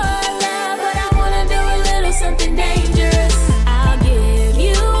looking for love, but I wanna do a little something dangerous. I'll give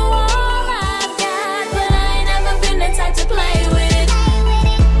you all I've got, but I ain't never been the type to play with it.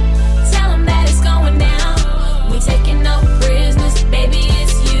 Tell them that it's going down. We taking no prisoners, baby,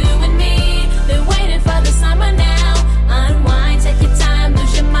 it's you and me. Been waiting for the summer now. Unwind, take your time,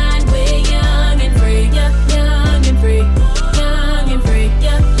 lose your mind. We're young and free, young and free, young and free,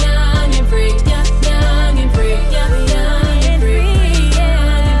 young and free, young and free, young and free,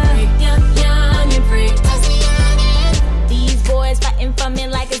 young and free. These boys fighting for me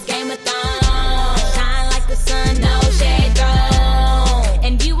like it's Game of Thrones. Shine like the sun, no shade thrown.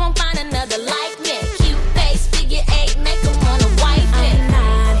 And you won't find another like me. Cute face, figure 8, make 'em wanna wife it. I'm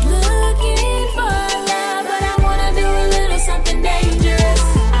not looking for love, but I wanna do a little something dangerous.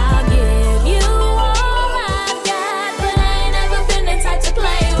 I'll give you all I've got, but I ain't never been the type to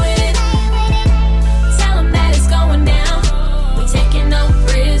play with it. Tell them that it's going down. We taking no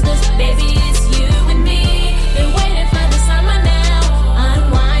prisoners, baby, it's you and me. Been waiting for the summer now.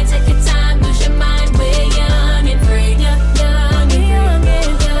 Unwind, take your time, lose your mind. We're young and free, young and free,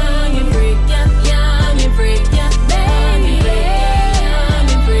 young and free, young and free, young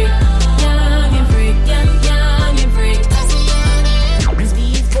and free, young and free, young and free.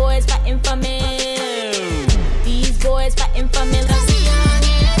 These boys fighting for me. These boys fighting for me.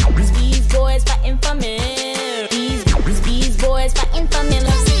 These boys fighting for me. These boys fighting for me.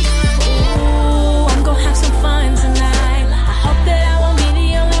 Ooh, I'm gonna have some fun tonight. I hope that I won't be the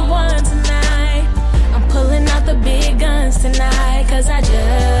only one tonight. I'm pulling out the big guns tonight, 'cause I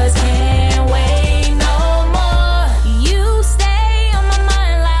just can't wait no more. You stay on my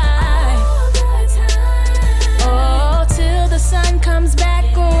mind like oh, till the sun comes back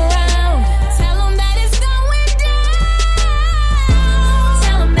around. Tell them that it's going down.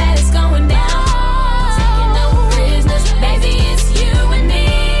 Tell them that it's going down. Taking no prisoners, baby, it's you and me.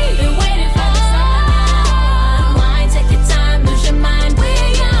 Been waiting for the summer now. Unwind, take your time, lose your mind.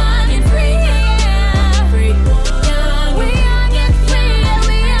 We're young and free, free, young. We're young and free,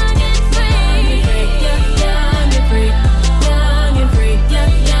 we young and free, young and free, young and free,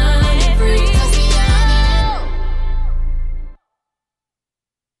 young and free.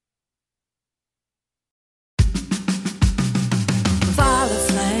 Violet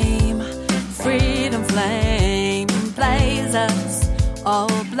flame, freedom flame, blaze us, oh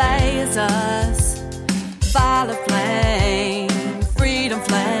blaze us. Violet flame, freedom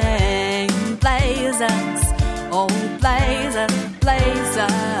flame, blaze us, oh blaze us, blaze us.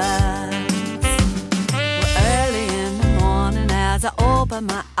 Early in the morning as I open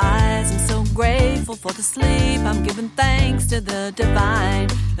my eyes, I'm so grateful for the sleep. I'm giving thanks to the divine.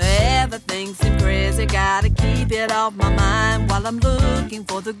 Everything seems crazy, gotta keep it off my mind while I'm looking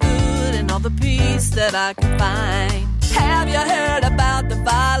for the good and all the peace that I can find. Have you heard about the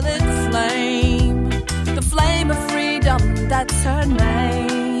violet flame? The flame of freedom, that's her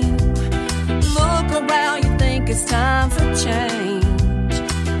name. Look around, you think it's time for change.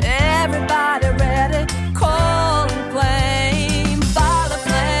 Everybody ready, call and claim. Violet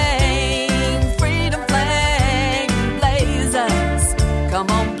flame, freedom flame, blaze us. Come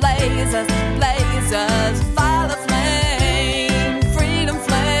on, blaze us, blaze us. Violet flame, freedom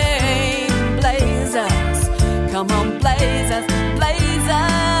flame, blaze us. Come on, blaze us, blaze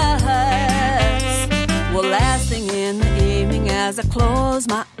us. Well, last thing in the evening as I close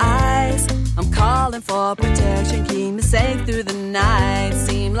my eyes, I'm calling for protection, keep me safe through the night.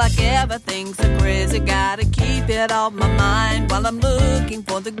 Seem like everything's so crazy, gotta keep it off my mind while I'm looking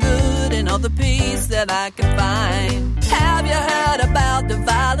for the good and all the peace that I can find. Have you heard about the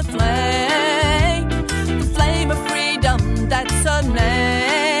violet flame? The flame of freedom, that's her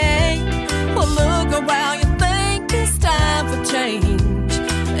name. Well, look around, you think it's time for change.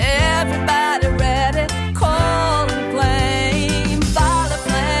 Everybody ready, call and claim. Violet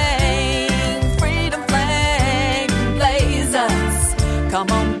flame, freedom flame, blaze us. Come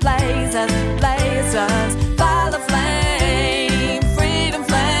on, blaze us, blaze us. Violet flame, freedom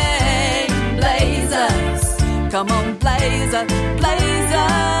flame, blaze us. Come on, blaze us, blaze us.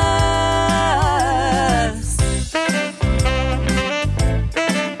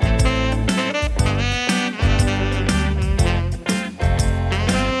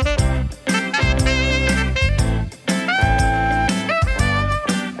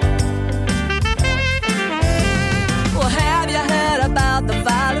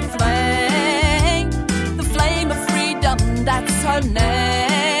 Her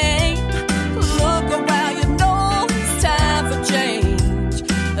name. Look around, you know it's time for change.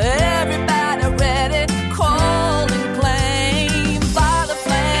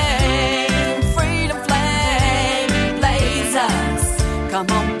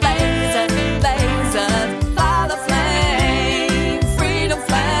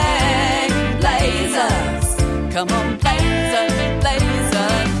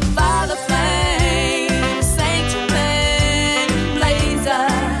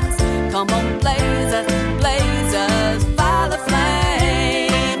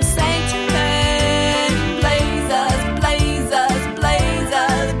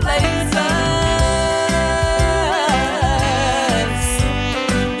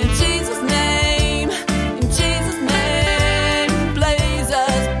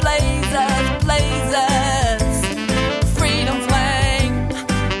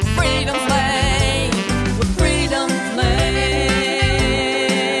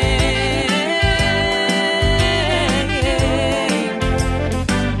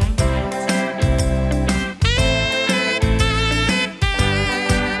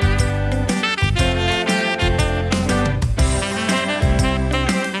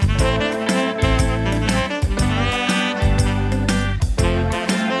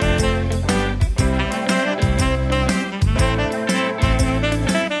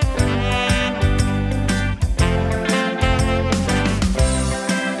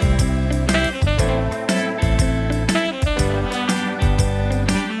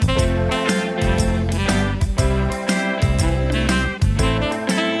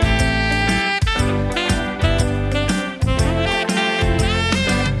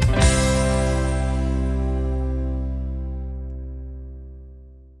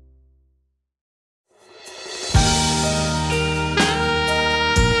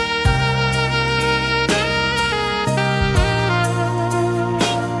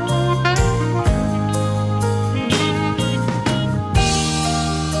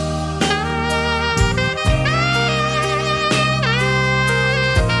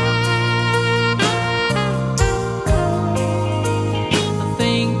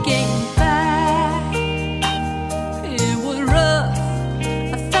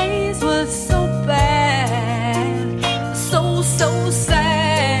 was so bad, so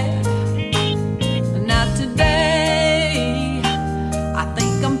sad. Not today. I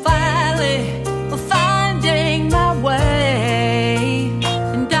think I'm finally finding my way,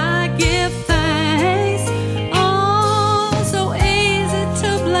 and I give thanks. Oh, so easy to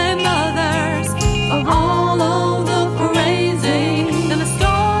blame others for all of the crazy that I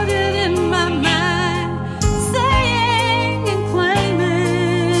started in my mind, saying and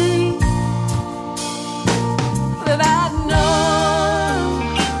claiming that I know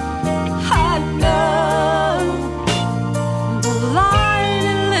the light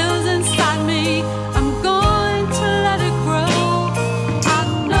that lives inside me. I'm going to let it grow. I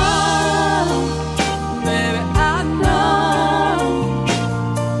know, baby, I know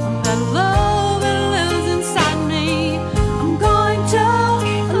that love that lives inside me. I'm going to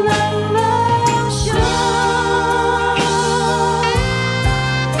let love show.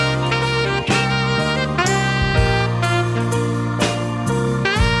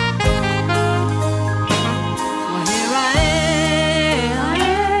 Well, here I am.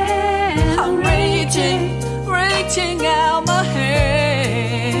 I'm reaching out my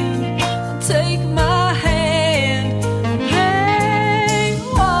hand. Take my hand. Hey,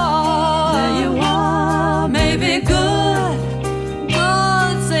 there you are. Maybe good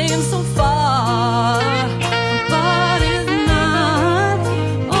seems so far, but it's not.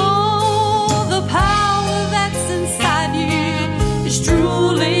 Oh, the power that's inside you is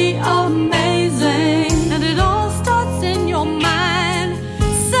truly amazing, and it all starts in your mind,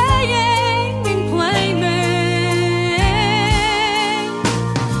 saying and claiming.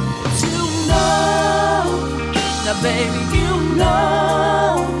 You know, now baby, you know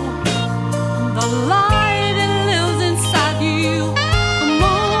the light that lives inside you. Come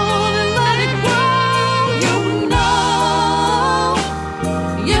on and let it grow. You know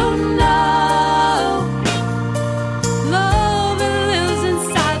love that lives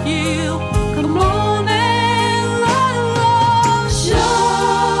inside you. Come on and let love show.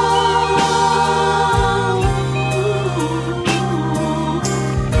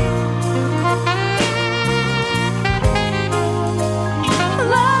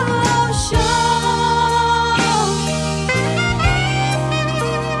 Let love show.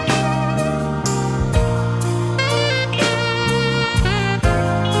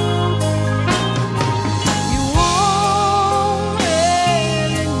 You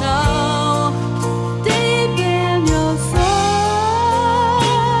already know deep in your soul.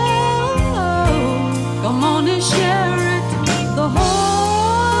 Come on and share it, the whole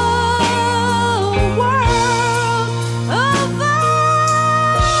world over.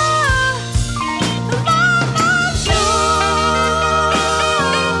 Love show.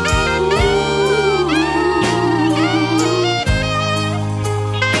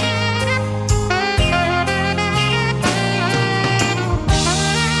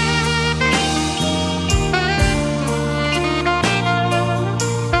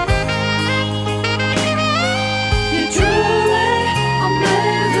 You're truly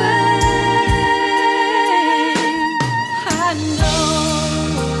amazing.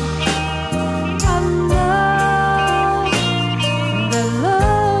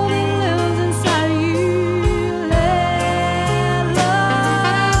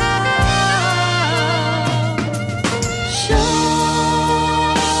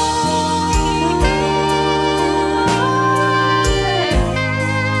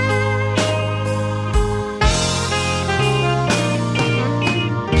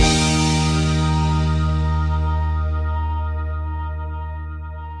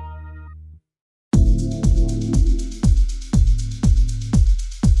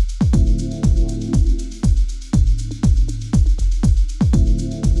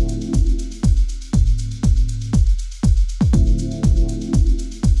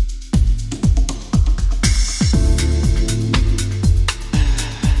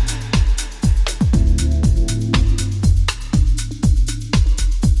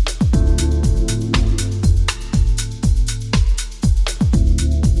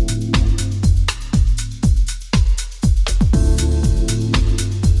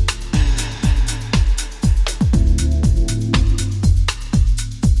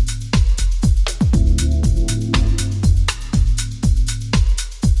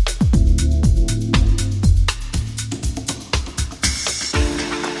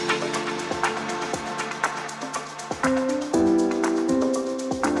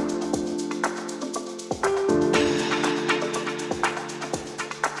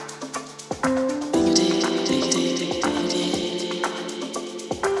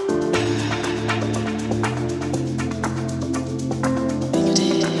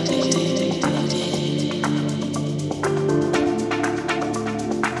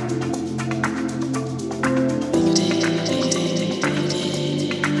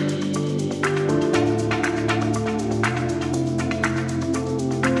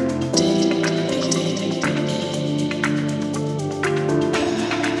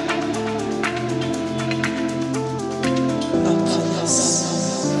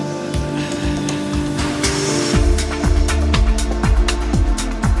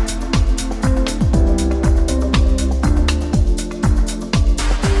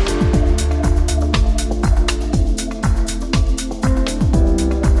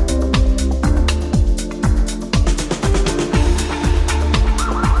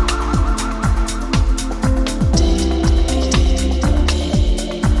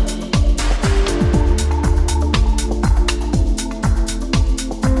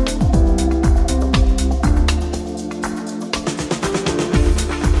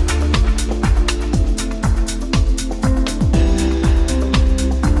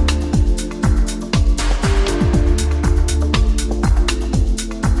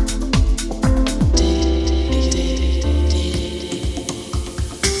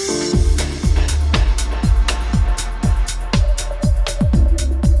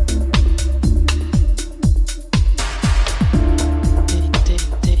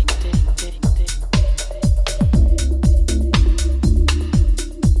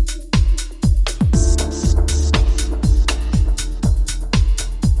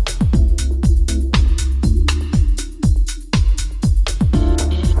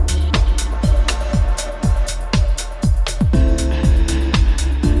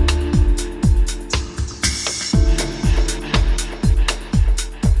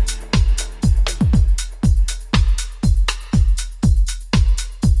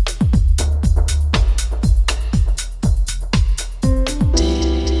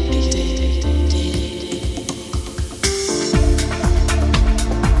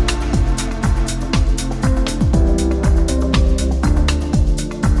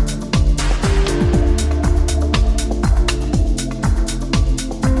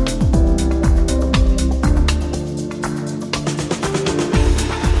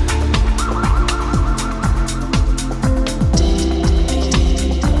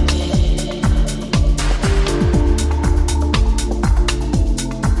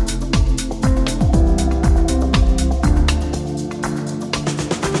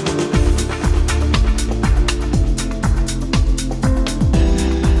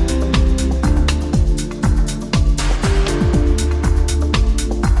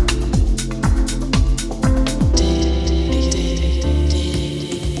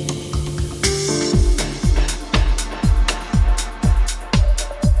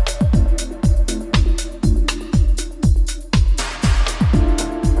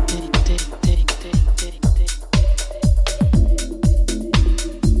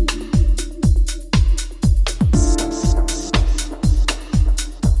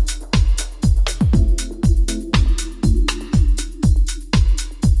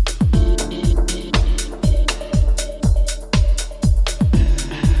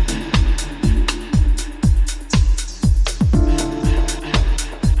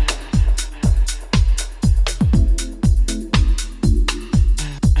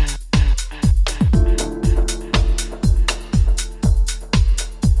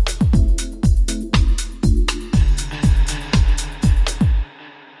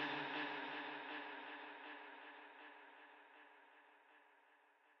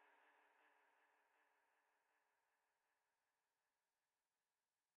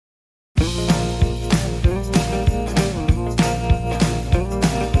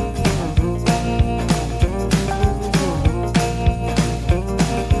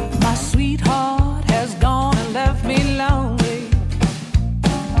 sweetheart has gone and left me lonely.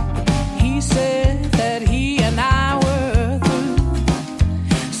 He said that he and I were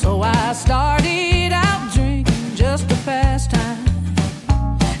through. So I started out drinking just to pass time,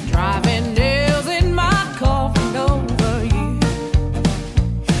 driving nails in my coffin over you.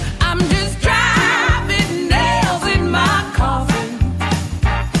 I'm just driving nails in my coffin.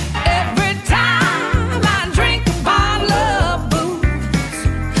 Every time I drink a bottle of booze,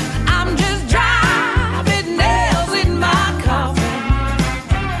 I'm just driving nails in my coffin,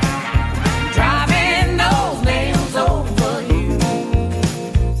 driving those nails over you.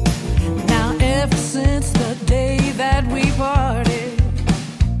 Now ever since the day that we parted,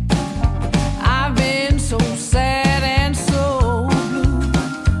 I've been so sad and so blue.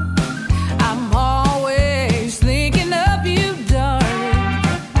 I'm always thinking of you,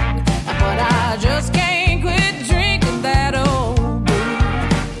 darling, but I just can't quit drinking that old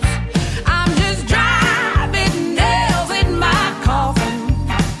booze. I'm just driving nails in my coffin.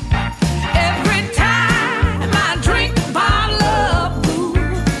 Every time I drink a bottle of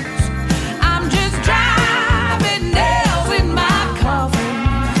booze, I'm just driving nails in my coffin,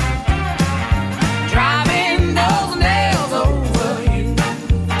 driving those nails over you.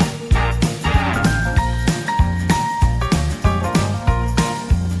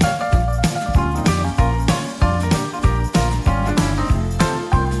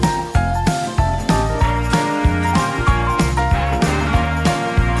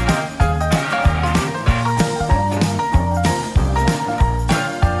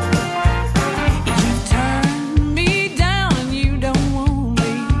 You turn me down and you don't want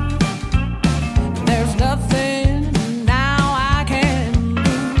me. There's nothing now I can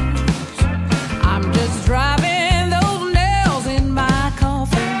lose. I'm just driving those nails in my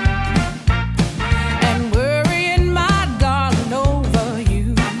coffin and worrying my darling over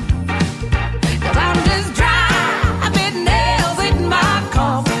you. 'Cause I'm just driving nails in my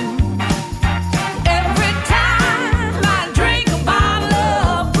coffin. Every time I drink a bottle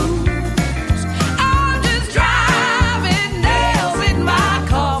of booze, I'm just driving nails in my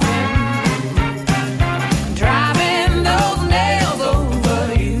coffin, driving those nails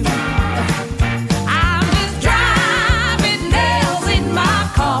over you. I'm just driving nails in my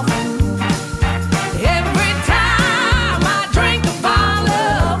coffin. Every time I drink a bottle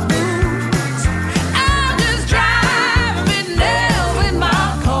of booze, I'm just driving nails in my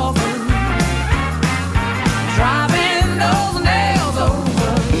coffin, driving those nails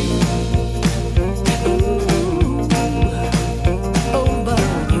over you. Over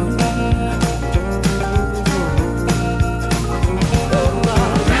you.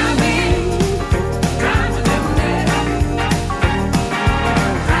 Driving them nails. Driving them nails.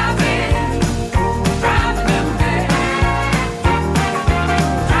 Driving them nails.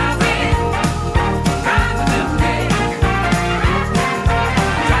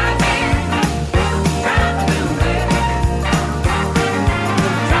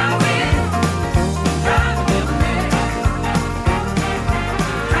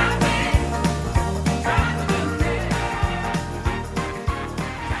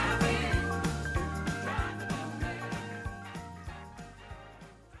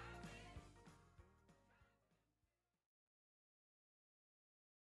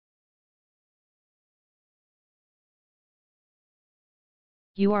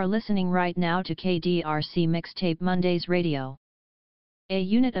 You are listening right now to KDRC Mixtape Mondays Radio, a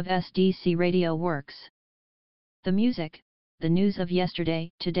unit of SDC Radio Works. The music, the news of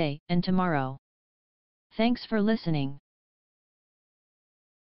yesterday, today, and tomorrow. Thanks for listening.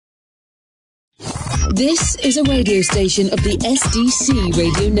 This is a radio station of the SDC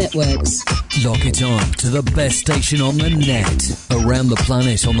Radio Networks. Lock it on to the best station on the net, around the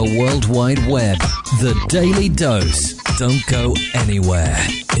planet on the World Wide Web. The Daily Dose. Don't go anywhere.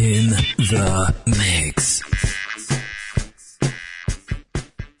 In the mix.